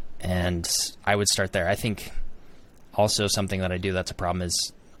 And I would start there. I think also something that I do that's a problem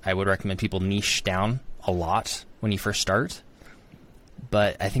is I would recommend people niche down a lot when you first start.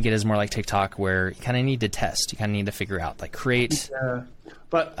 But I think it is more like TikTok, where you kind of need to test. You kind of need to figure out, like, create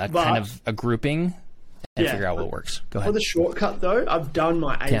kind of a grouping and figure out what works. Go ahead. For the shortcut, though, I've done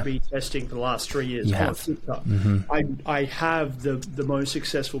my A/B testing for the last 3 years. You have. TikTok. I have the most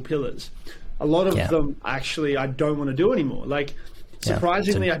successful pillars. A lot of them, actually, I don't want to do anymore. Like,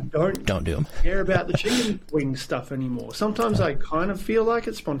 surprisingly, I don't do them. care about the chicken wing stuff anymore. Sometimes I kind of feel like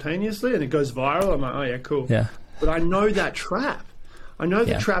it spontaneously, and it goes viral. I'm like, oh yeah, cool. Yeah. But I know that trap. I know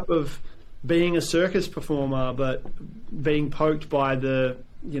the trap of being a circus performer, but being poked by the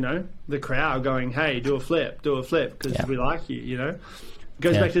crowd going, hey, do a flip, because we like you, you know? It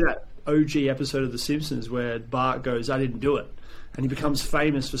goes back to that OG episode of The Simpsons where Bart goes, I didn't do it. And he becomes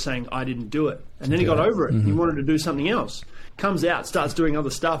famous for saying, I didn't do it. And then he got over it. He wanted to do something else. Comes out, starts doing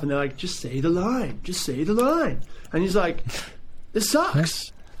other stuff, and they're like, just say the line. And he's like, this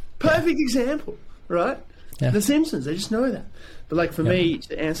sucks. Perfect example, right? The Simpsons, they just know that. But like for me,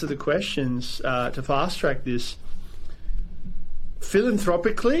 to answer the questions, to fast track this,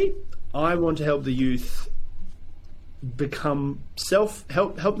 philanthropically, I want to help the youth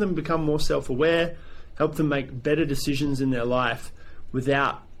help them become more self-aware, help them make better decisions in their life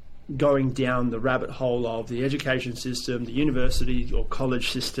without going down the rabbit hole of the education system, the university or college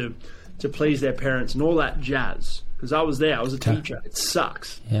system to please their parents and all that jazz. Because I was there, I was a teacher. It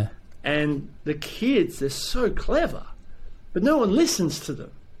sucks. Yeah. And the kids, they're so clever, but no one listens to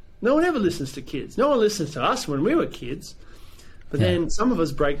them. No one ever listens to kids. No one listens to us when we were kids. But then some of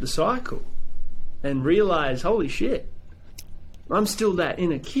us break the cycle and realize, holy shit, I'm still that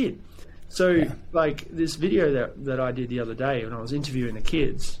inner kid. So like this video that I did the other day when I was interviewing the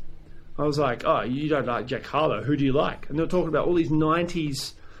kids, I was like, oh, you don't like Jack Harlow, who do you like? And they were talking about all these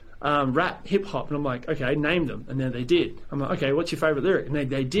 90s rap, hip-hop, and I'm like, okay, name them. And then they did. I'm like, okay, what's your favourite lyric? And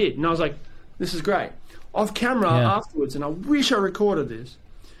they did. And I was like, this is great. Off camera afterwards, and I wish I recorded this,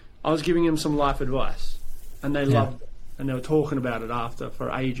 I was giving them some life advice. And they loved it. And they were talking about it after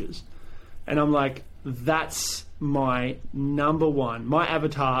for ages. And I'm like, that's my number one. My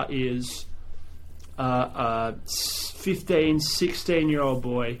avatar is a 15, 16-year-old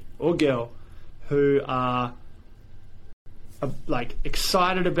boy or girl who are like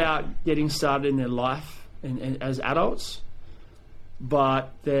excited about getting started in their life and as adults,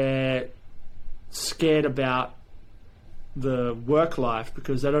 but they're scared about the work life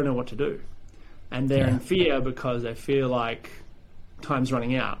because they don't know what to do. And they're in fear because they feel like time's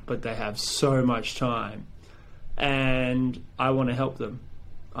running out, but they have so much time. And I want to help them.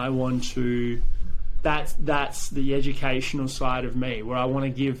 I want to... That's the educational side of me, where I want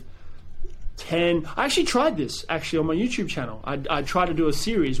to give 10... I actually tried this, on my YouTube channel. I tried to do a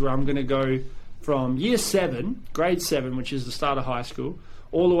series where I'm going to go from year 7, grade 7, which is the start of high school,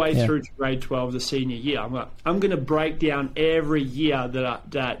 all the way through to grade 12, the senior year. I'm going to break down every year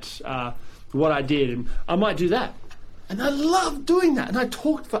that what I did, and I might do that. And I love doing that, and I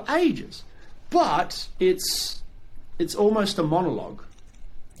talked for ages. But it's almost a monologue.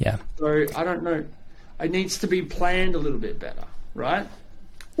 Yeah. So I don't know. It needs to be planned a little bit better, right?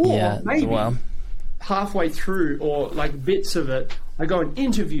 Or maybe halfway through, or like bits of it, I go and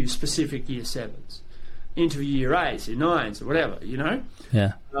interview specific year 7s, interview year 8s, year 9s, or whatever, you know?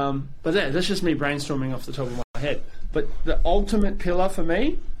 Yeah. But that's just me brainstorming off the top of my head. But the ultimate pillar for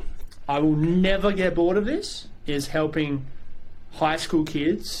me, I will never get bored of this, is helping high school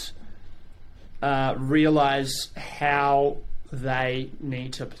kids realize how they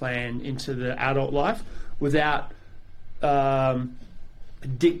need to plan into the adult life without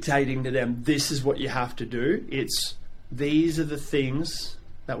dictating to them, this is what you have to do. It's, these are the things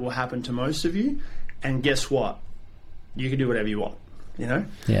that will happen to most of you, and guess what? You can do whatever you want, you know?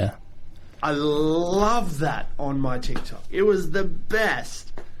 Yeah. I love that on my TikTok. It was the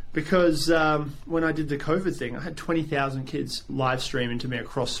best because when I did the COVID thing, I had 20,000 kids live streaming to me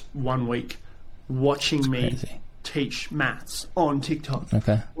across 1 week watching me teach maths on TikTok.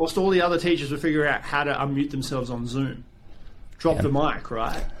 Okay. Whilst all the other teachers were figuring out how to unmute themselves on Zoom. Drop the mic,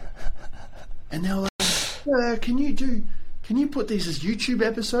 right? And they were like, can you put these as YouTube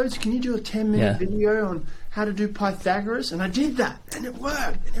episodes? Can you do a 10-minute video on how to do Pythagoras? And I did that, and it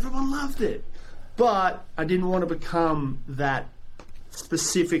worked, and everyone loved it. But I didn't want to become that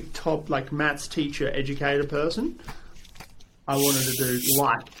specific top, like, maths teacher, educator person. I wanted to do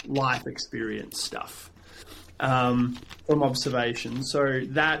life experience stuff from observation. So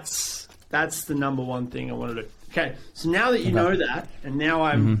that's the number one thing I wanted to do. Okay, so now that you know that, and now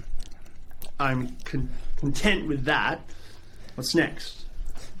I'm content with that, what's next?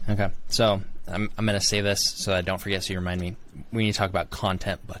 Okay, so I'm going to say this so I don't forget, so you remind me. We need to talk about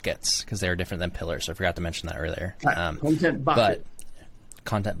content buckets because they are different than pillars. So I forgot to mention that earlier. Content bucket. But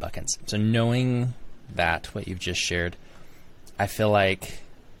content buckets. So knowing that, what you've just shared, I feel like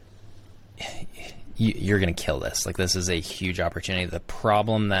you're going to kill this. Like, this is a huge opportunity. The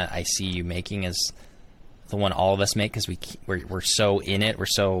problem that I see you making is the one all of us make because we're so in it. We're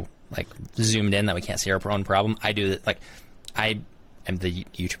so, like, zoomed in that we can't see our own problem. I do that. Like, I am the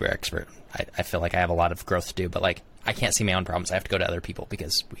YouTuber expert. I feel like I have a lot of growth to do, but, like, I can't see my own problems. I have to go to other people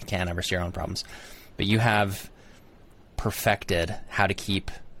because we can't ever see our own problems. But you have perfected how to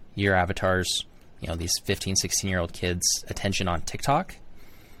keep your avatars, you know, these 15, 16-year-old kids' attention on TikTok.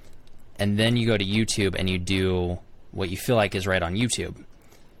 And then you go to YouTube and you do what you feel like is right on YouTube,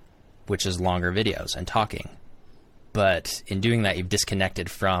 which is longer videos and talking. But in doing that, you've disconnected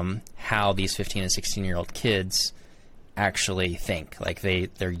from how these 15 and 16-year-old kids actually think. Like,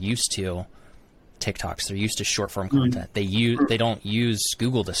 they're used to TikToks. They're used to short-form content. They don't use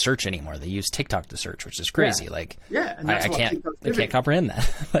Google to search anymore. They use TikTok to search, which is crazy. And that's I can't comprehend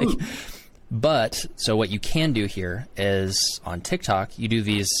that. But so what you can do here is on TikTok, you do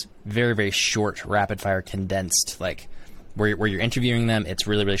these very, very short, rapid-fire, condensed, like where you're interviewing them. It's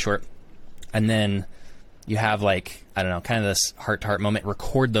really, really short. And then you have, like, I don't know, kind of this heart-to-heart moment.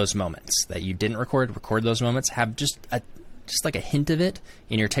 Record those moments that you didn't record those moments. Have just like a hint of it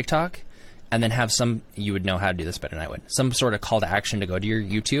in your TikTok, and then have some, you would know how to do this better than I would, some sort of call to action to go to your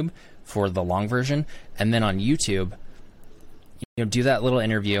YouTube for the long version. And then on YouTube, you know, do that little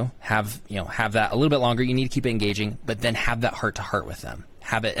interview, have that a little bit longer. You need to keep it engaging, but then have that heart-to-heart with them.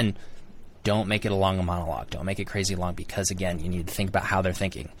 Have it, and don't make it a long monologue. Don't make it crazy long because, again, you need to think about how they're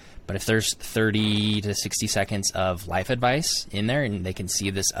thinking. But if there's 30 to 60 seconds of life advice in there and they can see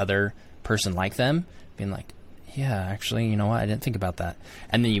this other person like them being like, yeah, actually, you know what? I didn't think about that.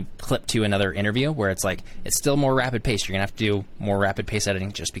 And then you clip to another interview where it's like, it's still more rapid pace. You're going to have to do more rapid pace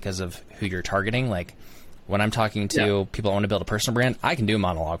editing just because of who you're targeting. Like, when I'm talking to people that want to build a personal brand, I can do a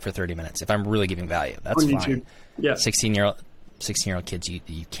monologue for 30 minutes if I'm really giving value. That's fine. YouTube. Yeah. 16-year-old kids,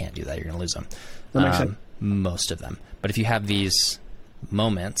 you can't do that. You're going to lose them. That makes sense. Most of them. But if you have these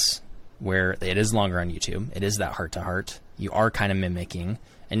moments where it is longer on YouTube, it is that heart-to-heart, you are kind of mimicking.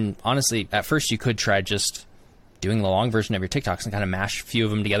 And honestly, at first you could try just doing the long version of your TikToks and kind of mash a few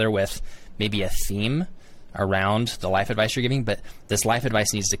of them together with maybe a theme around the life advice you're giving. But this life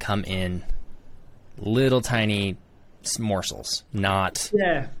advice needs to come in little tiny morsels, not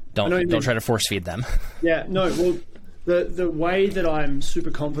don't try to force feed them. Yeah, no, well, the way that I'm super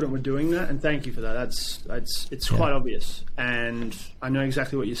confident with doing that, and thank you for that, it's quite obvious, and I know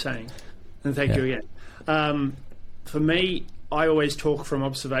exactly what you're saying, and thank you again. For me, I always talk from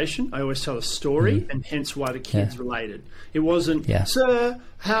observation. I always tell a story, and hence why the kids related. It wasn't, sir,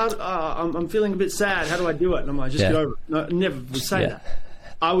 I'm feeling a bit sad. How do I do it? And I'm like, just get over it. No, I never would say that.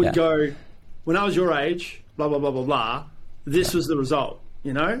 I would go, when I was your age, blah, blah, blah, blah, blah, this was the result,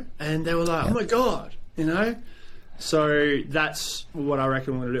 you know? And they were like, oh my God, you know? So that's what I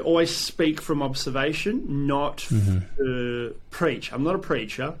reckon we're going to do. Always speak from observation, not preach. I'm not a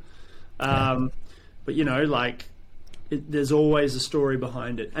preacher. But, you know, like, there's always a story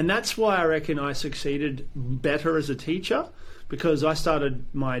behind it. And that's why I reckon I succeeded better as a teacher, because I started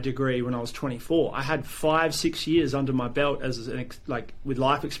my degree when I was 24. I had 5-6 years under my belt as with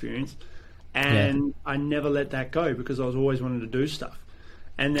life experience. And I never let that go because I was always wanting to do stuff.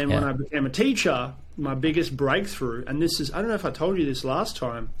 And then when I became a teacher, my biggest breakthrough, and this is, I don't know if I told you this last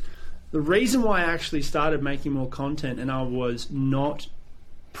time, the reason why I actually started making more content and I was not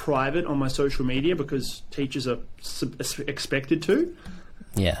private on my social media because teachers are expected to.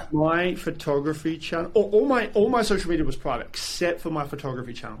 Yeah. My photography channel, all my social media was private except for my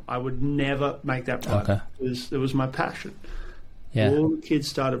photography channel. I would never make that private because it was my passion. all the kids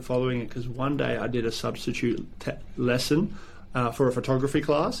started following it because one day I did a substitute lesson for a photography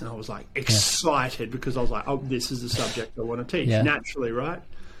class, and I was like excited because I was like, oh, this is the subject I want to teach naturally, right?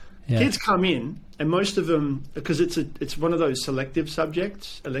 Yeah. Kids come in, and most of them, because it's one of those selective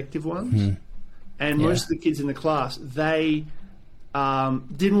subjects, elective ones, and most of the kids in the class, they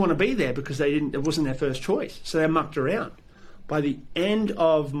didn't want to be there because it wasn't their first choice, so they mucked around. By the end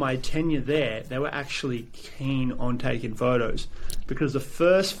of my tenure there, they were actually keen on taking photos because the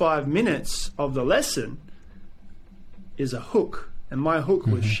first 5 minutes of the lesson is a hook, and my hook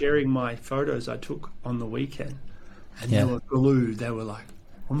was sharing my photos I took on the weekend, and they were glued. They were like,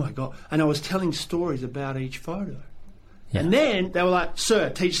 oh my God. And I was telling stories about each photo. And then they were like, sir,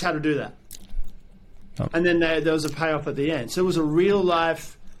 teach us how to do that. Oh. And then there was a payoff at the end. So it was a real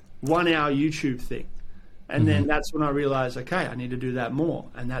life 1 hour YouTube thing. And then that's when I realized, okay, I need to do that more.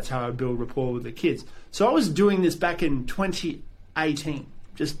 And that's how I build rapport with the kids. So I was doing this back in 2018,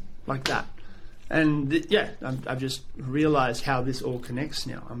 just like that. And I've just realized how this all connects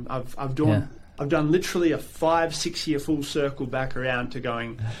now. I've done literally a 5-6 year full circle back around to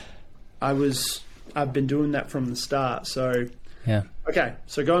going, I've been doing that from the start. So, okay.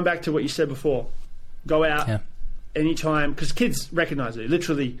 So going back to what you said before, go out anytime, because kids recognize it.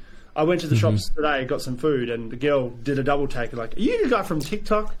 Literally, I went to the shops today, got some food, and the girl did a double take. Like, are you the guy from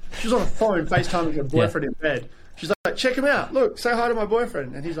TikTok? She was on a phone, FaceTiming her boyfriend in bed. She's like, check him out. Look, say hi to my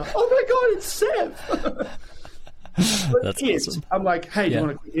boyfriend. And he's like, oh my God, it's Sev. That's awesome. I'm like, hey, do you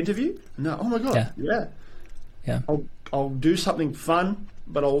want a quick interview? No. Oh my God. Yeah. I'll do something fun,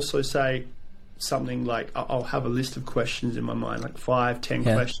 but I'll also say something like, I'll have a list of questions in my mind, like 5-10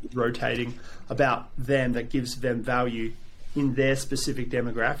 questions rotating about them that gives them value in their specific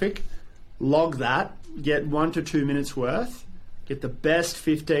demographic. Log that, get 1 to 2 minutes worth, get the best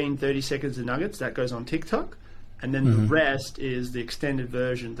 15-30 seconds of nuggets. That goes on TikTok. And then the rest is the extended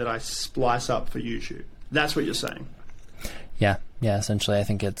version that I splice up for YouTube. That's what you're saying. Yeah. Essentially, I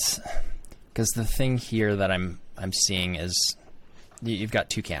think it's because the thing here that I'm seeing is you've got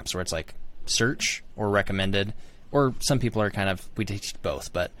two camps where it's like search or recommended, or some people are kind of, we teach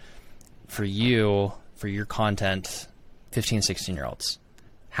both. But for you, for your content, 15, 16-year-olds,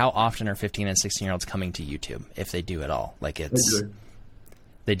 how often are 15 and 16-year-olds coming to YouTube, if they do at all? Like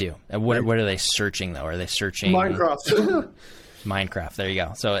They do. And what are they searching though? Are they searching Minecraft? Minecraft. There you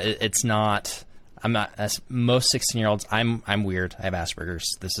go. So it's not. I'm not. As most 16-year-olds, I'm weird. I have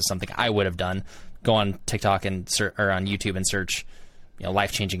Asperger's. This is something I would have done. Go on TikTok and or on YouTube and search,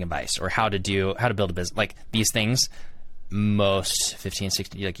 life-changing advice or how to build a business. Like these things, most 15,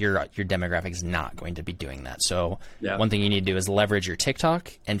 16, like your demographic is not going to be doing that. So one thing you need to do is leverage your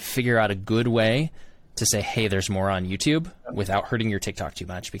TikTok and figure out a good way to say, hey, there's more on YouTube without hurting your TikTok too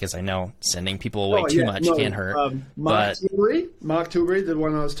much, because I know sending people away too much can hurt. Mark Tilbury, the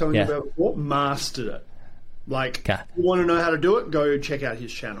one I was telling you about before, mastered it. Like, you want to know how to do it, go check out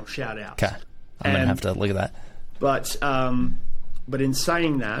his channel. Shout out. Okay. I'm going to have to look at that. But in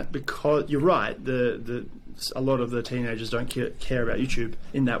saying that, because you're right, a lot of the teenagers don't care about YouTube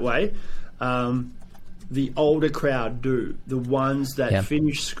in that way. The older crowd do. The ones that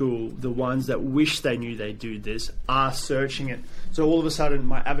finish school, the ones that wish they knew they do this, are searching it. So all of a sudden,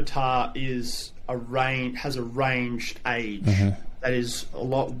 my avatar has a ranged age that is a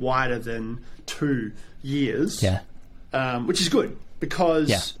lot wider than 2 years, which is good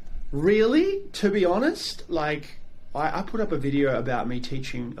because really, to be honest, like I put up a video about me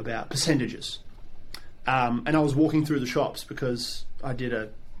teaching about percentages, and I was walking through the shops because I did a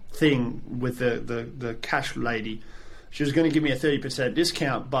thing with the cash lady. She was going to give me a 30%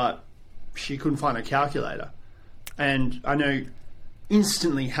 discount, but she couldn't find a calculator. And I know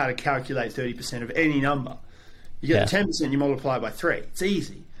instantly how to calculate 30% of any number. You get the 10%, you multiply it by 3. It's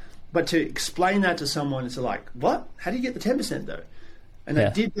easy. But to explain that to someone, it's like, what? How do you get the 10% though? And I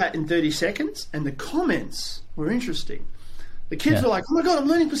did that in 30 seconds, and the comments were interesting. The kids were like, oh my God, I'm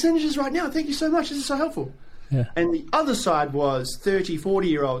learning percentages right now. Thank you so much. This is so helpful. Yeah. And the other side was 30,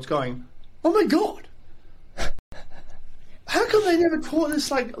 40-year-olds going, oh my God, how come they never taught this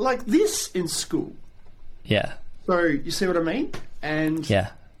like this in school? Yeah. So you see what I mean? And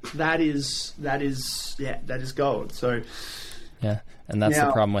that is gold. So and that's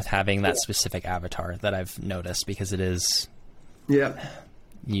the problem with having that specific avatar that I've noticed, because it is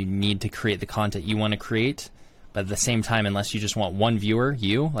you need to create the content you want to create. But at the same time, unless you just want one viewer,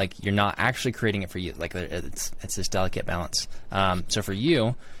 you're not actually creating it for you. Like it's this delicate balance. So for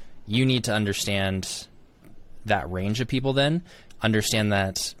you need to understand that range of people then. Understand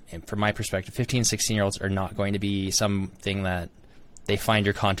that, from my perspective, 15, 16-year-olds are not going to be something that they find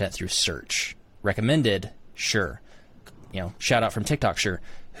your content through search. Recommended, sure. shout out from TikTok, sure.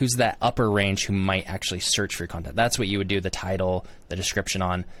 Who's that upper range who might actually search for your content? That's what you would do the title, the description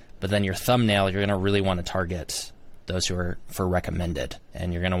on. But then your thumbnail, you're going to really want to target those who are for recommended.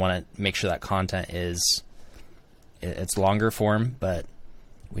 And you're going to want to make sure that content it's longer form, but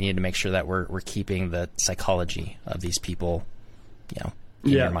we need to make sure that we're keeping the psychology of these people,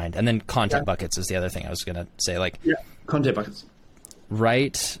 in your mind. And then content buckets is the other thing I was going to say. Content buckets.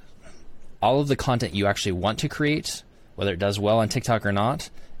 Write all of the content you actually want to create, whether it does well on TikTok or not,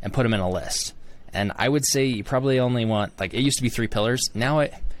 and put them in a list. And I would say you probably only want, it used to be 3 pillars. Now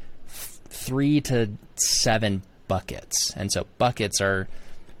 3 to 7 buckets. And so buckets are,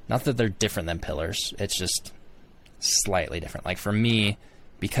 not that they're different than pillars, it's just slightly different. Like for me,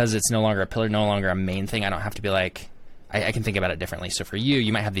 because it's no longer a pillar, no longer a main thing, I don't have to be I can think about it differently. So for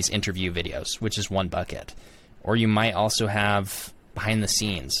you might have these interview videos, which is 1 bucket. Or you might also have behind the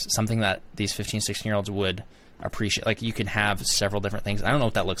scenes, something that these 15, 16-year-olds would appreciate. Like you can have several different things. I don't know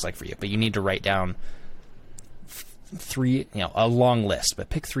what that looks like for you, but you need to write down 3, a long list, but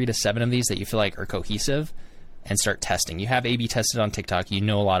pick 3 to 7 of these that you feel like are cohesive and start testing. You have A/B tested on TikTok. You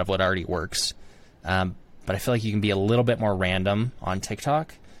know a lot of what already works. But I feel like you can be a little bit more random on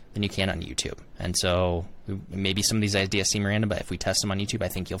TikTok than you can on YouTube. And so maybe some of these ideas seem random, but if we test them on YouTube, I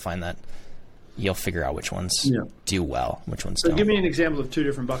think you'll find that you'll figure out which ones do well, which ones don't. Give me an example of 2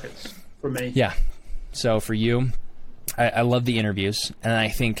 different buckets for me. Yeah. So for you, I love the interviews, and I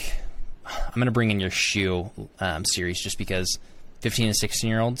think I'm going to bring in your shoe series just because 15 to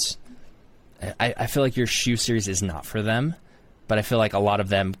 16-year-olds, I feel like your shoe series is not for them, but I feel like a lot of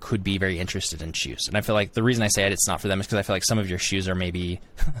them could be very interested in shoes. And I feel like the reason I say it's not for them is because I feel like some of your shoes are maybe,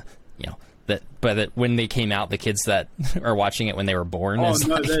 but when they came out, the kids that are watching it when they were born,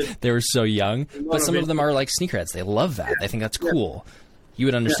 they were so young. But some of them are like sneakerheads. They love that. They think that's cool. You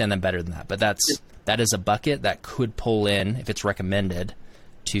would understand them better than that. But that is a bucket that could pull in, if it's recommended,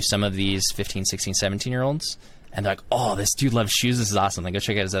 to some of these 15, 16, 17-year-olds. And they're like, oh, this dude loves shoes. This is awesome. They go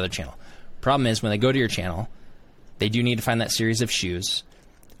check out his other channel. Problem is, when they go to your channel, they do need to find that series of shoes,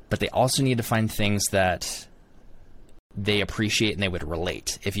 but they also need to find things that they appreciate and they would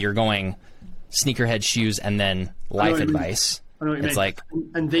relate. If you're going sneakerhead shoes and then life advice, it's like...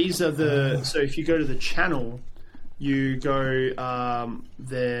 And these are so if you go to the channel, you go,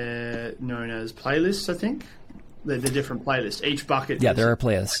 they're known as playlists, I think. They're different playlists. Each bucket... Yeah, there are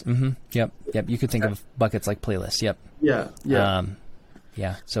playlists. Mm-hmm. Yep. You could think of buckets like playlists. Yep. Yeah.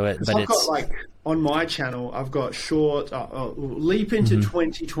 Yeah. So I've got, on my channel, I've got short, leap into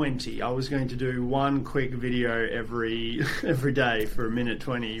 2020. I was going to do 1 quick video every day for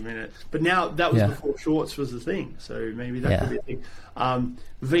 20 minutes. But now that was before shorts was the thing. So maybe that could be a thing.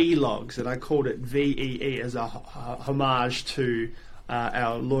 Vlogs, and I called it VEE as a homage to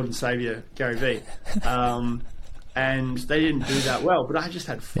our Lord and Savior, Gary Vee. And they didn't do that well, but I just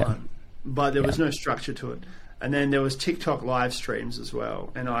had fun. But there was no structure to it. And then there was TikTok live streams as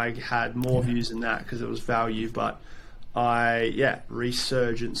well, and I had more views in that because it was value. But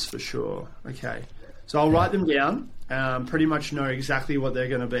resurgence for sure. Okay, so I'll write them down. Pretty much know exactly what they're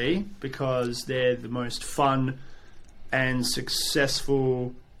going to be because they're the most fun and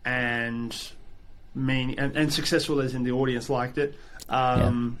successful and successful as in the audience liked it.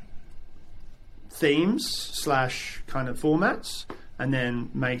 Themes / kind of formats, and then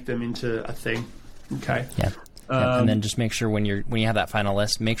make them into a thing. Okay. Yeah. And then just make sure when you have that final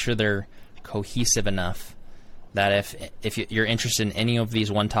list, make sure they're cohesive enough that if you're interested in any of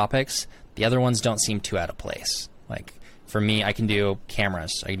these 1 topics, the other ones don't seem too out of place. Like for me, I can do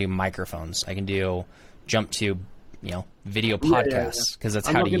cameras, I can do microphones, I can do jump to video podcasts because that's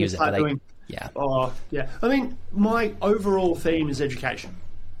how to use it. I mean, my overall theme is education.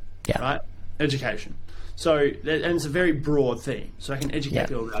 Yeah. Right. Education. So, and it's a very broad theme, so I can educate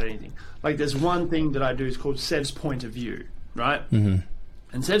people about anything. Like, there's one thing that I do is called Sev's point of view, right? Mm-hmm.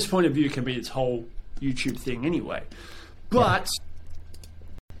 And Sev's point of view can be its whole YouTube thing anyway. But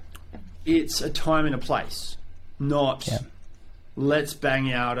it's a time and a place, not let's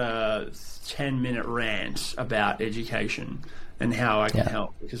bang out a 10-minute rant about education and how I can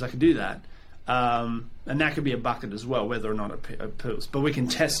help, because I can do that. And that could be a bucket as well, whether or not it appeals. But we can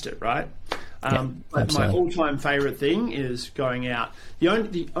test it, right? But my all-time favorite thing is going out.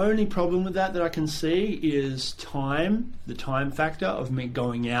 The only problem with that I can see is time, the time factor of me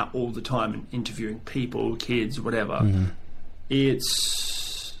going out all the time and interviewing people, kids, whatever. Mm-hmm.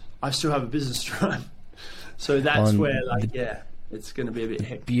 I still have a business to run. So that's where, it's going to be a bit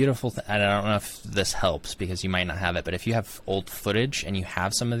hectic. Beautiful I don't know if this helps because you might not have it, but if you have old footage and you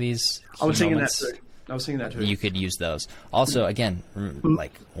have some of these I was thinking that too. I was thinking that too. You could use those. Also, again,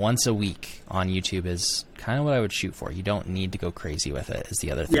 like once a week on YouTube is kind of what I would shoot for. You don't need to go crazy with it, is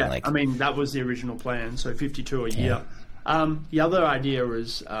the other thing. Yeah, like, I mean, that was the original plan, so 52 a year. The other idea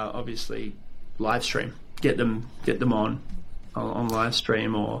was obviously live stream. Get them on live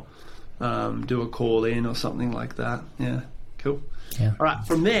stream, or do a call in or something like that. Yeah, cool. Yeah. All right,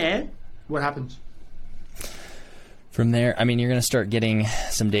 from there, what happens? From there, I mean, you're going to start getting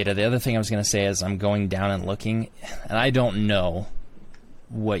some data. The other thing I was going to say is I'm going down and looking, and I don't know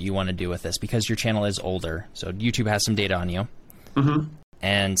what you want to do with this because your channel is older. So YouTube has some data on you. Mm-hmm.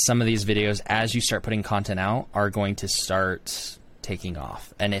 And some of these videos, as you start putting content out, are going to start taking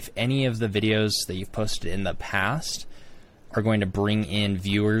off. And if any of the videos that you've posted in the past are going to bring in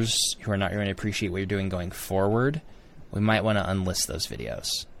viewers who are not going to appreciate what you're doing going forward, we might want to unlist those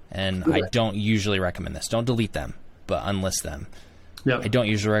videos. And I don't usually recommend this. Don't delete them, but unlist them. Yep. I don't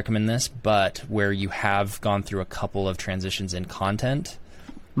usually recommend this, but where you have gone through a couple of transitions in content,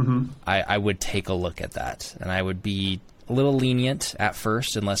 I would take a look at that. And I would be a little lenient at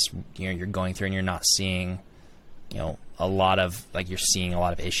first, unless you're going through and you're not seeing a lot of, like, you're seeing a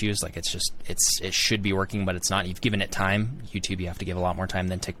lot of issues. Like, it should be working, but it's not. You've given it time. YouTube, you have to give a lot more time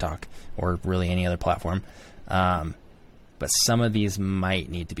than TikTok or really any other platform. But some of these might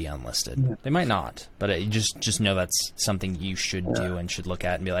need to be unlisted. Yeah. They might not, but you just know that's something you should do and should look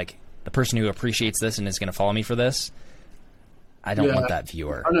at and be like, the person who appreciates this and is going to follow me for this, I don't want that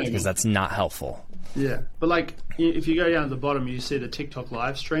viewer, because that's not helpful. Yeah, but like, if you go down to the bottom, you see the TikTok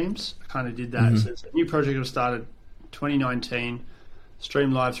live streams. I kind of did that. So it's a new project that started 2019,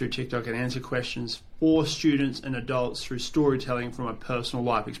 stream live through TikTok and answer questions for students and adults through storytelling from my personal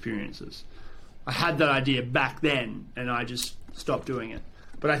life experiences. I had that idea back then, and I just stopped doing it.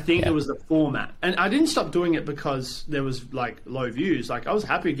 But I think it was the format. And I didn't stop doing it because there was, like, low views. Like, I was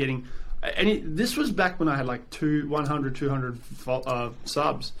happy getting... this was back when I had, like, 100, 200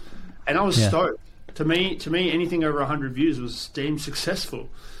 subs. And I was stoked. To me, anything over 100 views was deemed successful.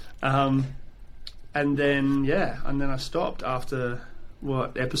 And then I stopped after,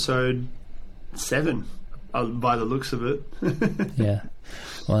 episode 7, by the looks of it. Yeah.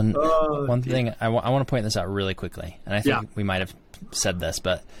 Well, one thing, I want to point this out really quickly, and I think we might have said this,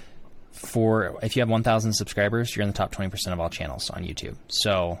 but if you have 1,000 subscribers, you're in the top 20% of all channels on YouTube.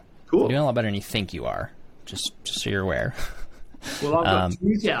 So you're doing a lot better than you think you are, just so you're aware. Well, I've got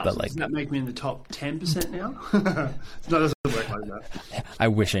 2,000. Does that make me in the top 10% now? No, it doesn't work like that. I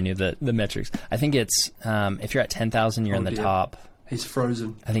wish I knew the metrics. I think it's, if you're at 10,000, you're in the top. He's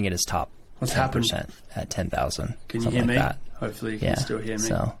frozen. I think it is top. What's happened? At 10,000. Can you hear me? That. Hopefully you can still hear me.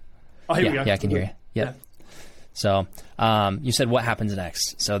 So, here we go. Yeah, I can hear you. Yep. Yeah. So, you said what happens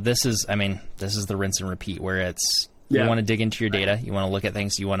next. So this is the rinse and repeat, where it's, you want to dig into your data. You want to look at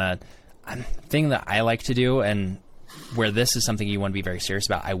things. You want to, thing that I like to do, and where this is something you want to be very serious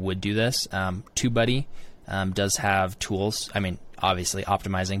about, I would do this. TubeBuddy does have tools. I mean, obviously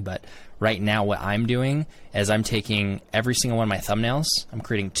optimizing, but right now what I'm doing is I'm taking every single one of my thumbnails, I'm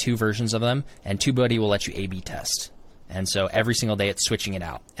creating 2 versions of them, and TubeBuddy will let you A/B test. And so every single day it's switching it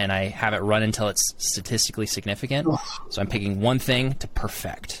out, and I have it run until it's statistically significant. So I'm picking one thing to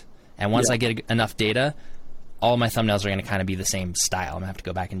perfect. And once I get enough data, all my thumbnails are going to kind of be the same style. I'm going to have to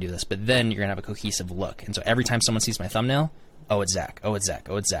go back and do this, but then you're going to have a cohesive look. And so every time someone sees my thumbnail, oh, it's Zach. Oh, it's Zach.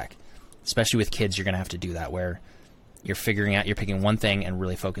 Oh, it's Zach. Especially with kids, you're going to have to do that, where you're picking one thing and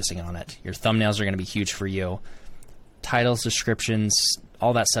really focusing on it. Your thumbnails are going to be huge for you. Titles, descriptions,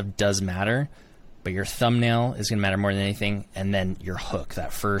 all that stuff does matter, but your thumbnail is going to matter more than anything. And then your hook,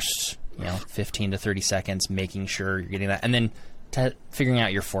 that first 15 to 30 seconds, making sure you're getting that. And then figuring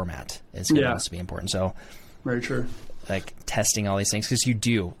out your format is going to also be important. So very true. Like testing all these things, because you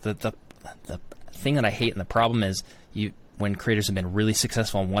do. The thing that I hate, and the problem is, when creators have been really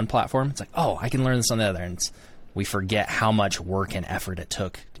successful on one platform, it's like, oh, I can learn this on the other. And we forget how much work and effort it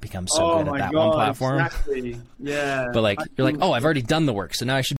took to become so good at that one platform. Exactly. Yeah. But you're like, oh, I've already done the work, so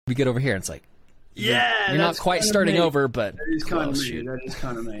now I should be good over here. And it's like, you're not quite starting over, but that is kind of me. That is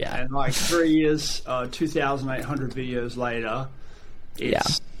kind of me. Yeah. And like 3 years, 2,800 videos later,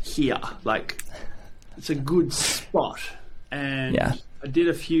 it's here. Like, it's a good spot. And I did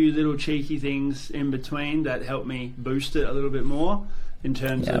a few little cheeky things in between that helped me boost it a little bit more in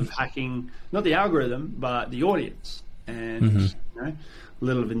terms of hacking, not the algorithm, but the audience, and a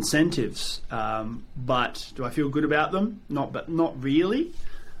little of incentives. But do I feel good about them? Not really.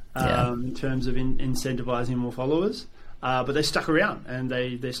 In terms of incentivizing more followers, but they stuck around and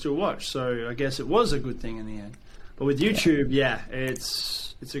they still watch. So I guess it was a good thing in the end. But with YouTube,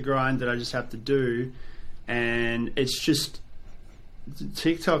 it's a grind that I just have to do, and it's just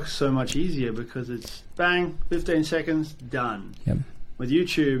TikTok's so much easier because it's bang, 15 seconds, done. Yep. With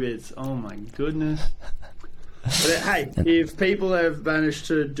YouTube, it's, oh my goodness. But hey, if people have managed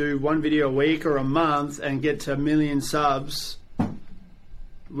to do one video a week or a month and get to 1 million subs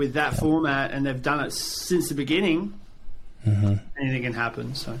with that format, and they've done it since the beginning, anything can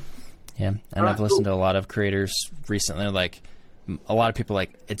happen. So yeah, and I've listened to a lot of creators recently, like a lot of people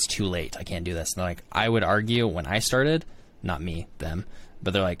like, it's too late, I can't do this. And they're like, I would argue when I started, not me, them,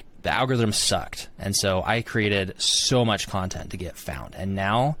 but they're like, the algorithm sucked. And so I created so much content to get found. And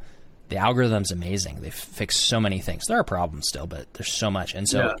now the algorithm's amazing. They've fixed so many things. There are problems still, but there's so much. And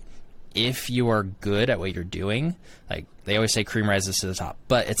so if you are good at what you're doing, like they always say cream rises to the top,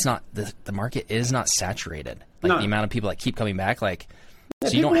 but it's not, the market is not saturated. Like the amount of people that keep coming back, like, so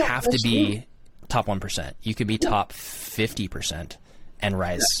you don't have to be top 1%. You could be top 50% and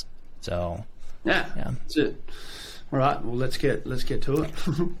rise. So yeah, that's it. All right, well, let's get to it.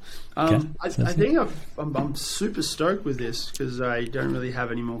 I think I'm super stoked with this because I don't really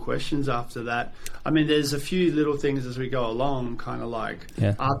have any more questions after that. I mean, there's a few little things as we go along, kind of like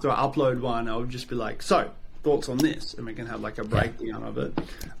after I upload one, I'll just be like, so, thoughts on this? And we can have like a breakdown of it.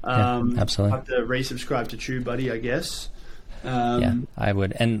 Absolutely. I have to resubscribe to TubeBuddy, I guess. Yeah, I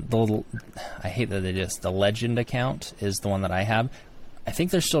would. And I hate that the Legend account is the one that I have. I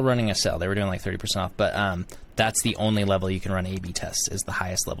think they're still running a sale. They were doing like 30% off, but that's the only level you can run A/B tests, is the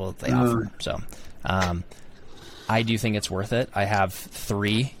highest level that they offer. So I do think it's worth it. I have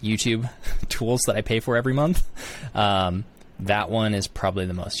 3 YouTube tools that I pay for every month. That one is probably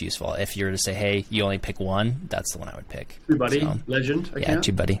the most useful. If you were to say, hey, you only pick one, that's the one I would pick. TubeBuddy, so, Legend account?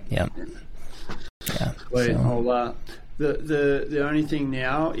 Yeah, TubeBuddy, yeah. Wait, so. The only thing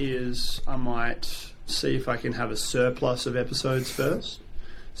now is I might see if I can have a surplus of episodes first,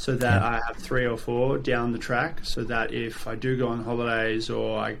 so that I have 3 or 4 down the track, so that if I do go on holidays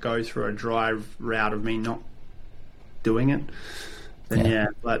or I go through a dry route of me not doing it, then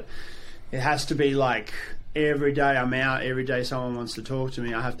but it has to be like every day I'm out, every day someone wants to talk to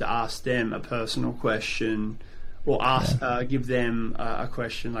me, I have to ask them a personal question or give them a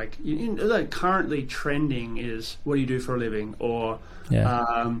question like, like currently trending is, what do you do for a living? Or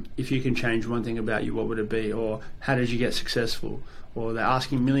if you can change one thing about you, what would it be? Or how did you get successful? Or they're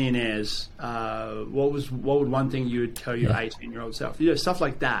asking millionaires, what would one thing you would tell your 18-year-old self? Stuff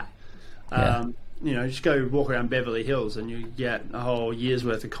like that. Just go walk around Beverly Hills and you get a whole year's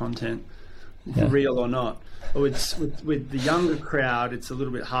worth of content, real or not. Or with the younger crowd, it's a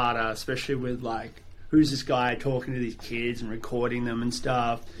little bit harder, especially with like, who's this guy talking to these kids and recording them and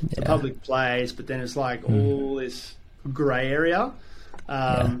stuff? It's a public place, but then it's like all this grey area.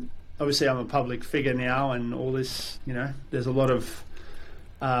 Obviously, I'm a public figure now, and all this, there's a lot of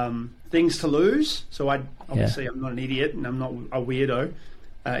things to lose. So I'm not an idiot, and I'm not a weirdo.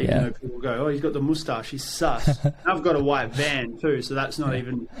 Even though people go, oh, he's got the moustache, he's sus. And I've got a white van too, so that's not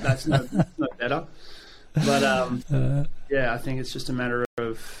even no better. But I think it's just a matter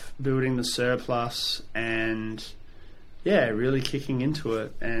of building the surplus and really kicking into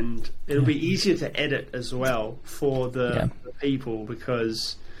it, and it'll be easier to edit as well for the people,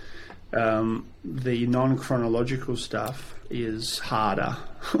 because the non-chronological stuff is harder.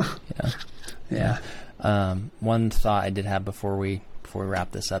 One thought I did have before we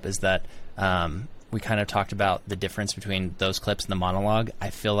wrap this up is that we kind of talked about the difference between those clips and the monologue. I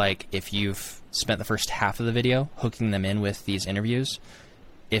feel like if you've spent the first half of the video hooking them in with these interviews,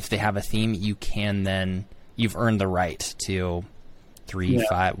 if they have a theme, you've earned the right to 3,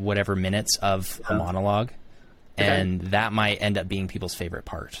 5, whatever minutes of a monologue. And that might end up being people's favorite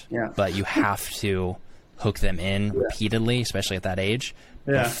part. But you have to hook them in repeatedly, especially at that age,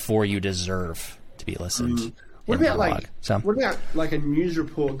 before you deserve to be listened. What about like a news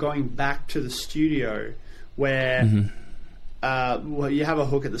report going back to the studio where you have a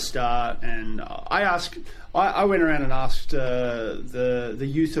hook at the start, and I went around and asked the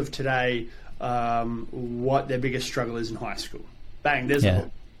youth of today what their biggest struggle is in high school. Bang, there's a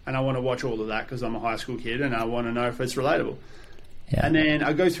hook. And I want to watch all of that because I'm a high school kid and I want to know if it's relatable. And then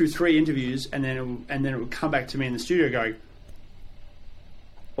I go through 3 interviews, and then it would come back to me in the studio going,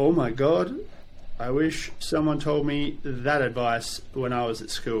 oh my God, I wish someone told me that advice when I was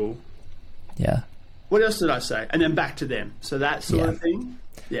at school. What else did I say? And then back to them. So that sort of thing.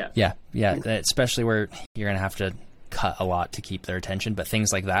 Especially where you're going to have to cut a lot to keep their attention. But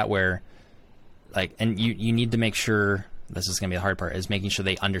things like that where, like, and you need to make sure, this is going to be the hard part, is making sure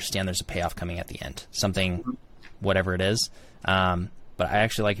they understand there's a payoff coming at the end. Something, whatever it is. But I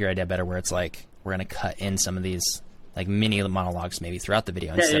actually like your idea better where it's like, we're going to cut in some of these like mini monologues maybe throughout the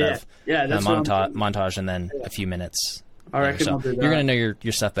video instead of a montage and then a few minutes I reckon I'll do that. You're going to know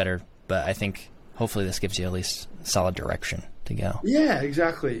your stuff better, but I think hopefully this gives you at least solid direction to go. Yeah,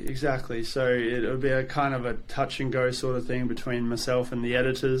 exactly. So it'll be a kind of a touch and go sort of thing between myself and the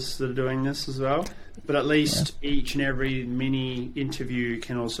editors that are doing this as well. But at least each and every mini interview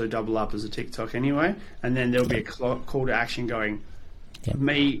can also double up as a TikTok anyway. And then there'll be a call to action going,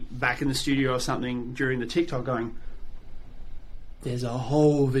 me back in the studio or something during the TikTok going, there's a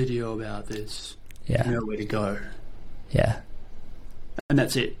whole video about this. Yeah. You know where to go. Yeah. And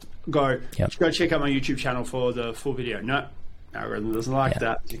that's it. Go check out my YouTube channel for the full video. No, algorithm doesn't like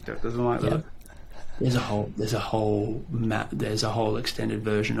that. TikTok doesn't like that. There's a whole extended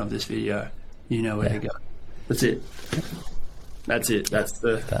version of this video. You know where to go. That's it. That's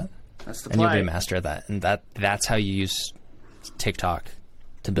the play. And you'll be a master at that. And that's how you use TikTok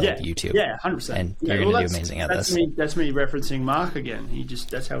to build YouTube. Yeah, 100%. And you're going to do amazing at this. That's me referencing Mark again.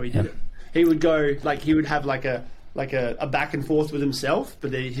 That's how he did it. He would go he would have like a back and forth with himself,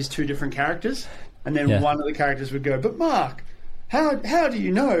 but his two different characters, and then one of the characters would go, "But Mark, how do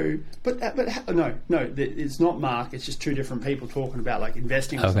you know?" No, it's not Mark. It's just two different people talking about like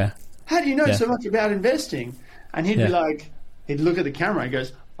investing. Or something. How do you know so much about investing? And he'd be like, he'd look at the camera and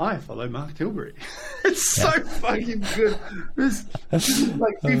goes, "I follow Mark Tilbury." It's so fucking good. This is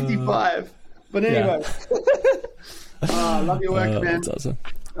like 55, but anyway. Love your work, man. That's awesome.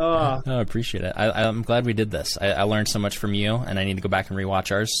 I appreciate it. I'm glad we did this. I learned so much from you, and I need to go back and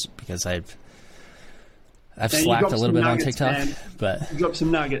rewatch ours because I've slacked a little bit on TikTok, man. But you dropped some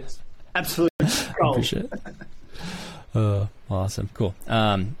nuggets. Absolutely. I appreciate it. Awesome, cool.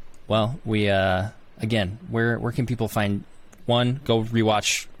 Well, we again, where can people find? One, go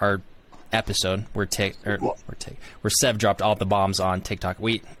rewatch our episode where Sev dropped all the bombs on TikTok.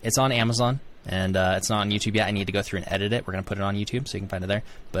 It's on Amazon. And it's not on YouTube yet. I need to go through and edit it. We're going to put it on YouTube so you can find it there.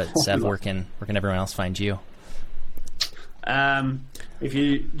 But Sev, where can everyone else find you? If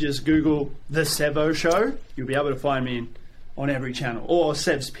you just Google The Sevo Show, you'll be able to find me on every channel. Or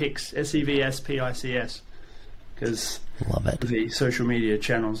Sev's Pics, SEVSPICS. Because the social media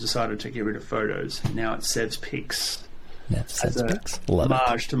channels decided to get rid of photos. Now it's Sev's Pics. Sev's Pics.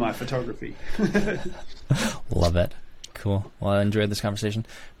 Homage to my photography. Love it. Cool. Well, I enjoyed this conversation.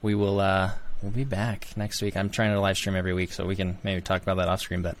 We'll be back next week. I'm trying to live stream every week, so we can maybe talk about that off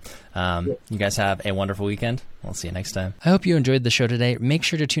screen. But you guys have a wonderful weekend. We'll see you next time. I hope you enjoyed the show today. Make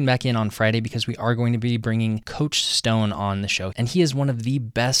sure to tune back in on Friday because we are going to be bringing Coach Stone on the show. And he is one of the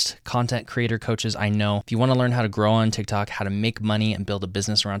best content creator coaches I know. If you want to learn how to grow on TikTok, how to make money and build a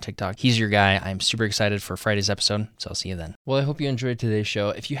business around TikTok, he's your guy. I'm super excited for Friday's episode, so I'll see you then. Well, I hope you enjoyed today's show.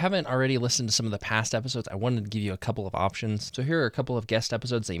 If you haven't already listened to some of the past episodes, I wanted to give you a couple of options. So here are a couple of guest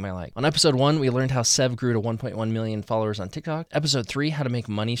episodes that you might like. On episode 1, we learned how Sev grew to 1.1 million followers on TikTok. Episode 3, how to make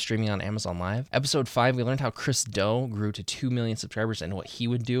money streaming on Amazon Live. Episode 5, we learned how Chris Do grew to 2 million subscribers and what he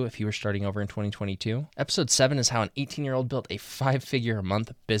would do if he were starting over in 2022. Episode 7 is how an 18-year-old built a 5-figure a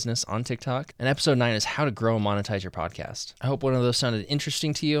month business on TikTok. And episode 9 is how to grow and monetize your podcast. I hope one of those sounded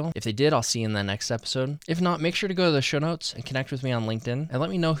interesting to you. If they did, I'll see you in the next episode. If not, make sure to go to the show notes and connect with me on LinkedIn and let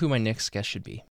me know who my next guest should be.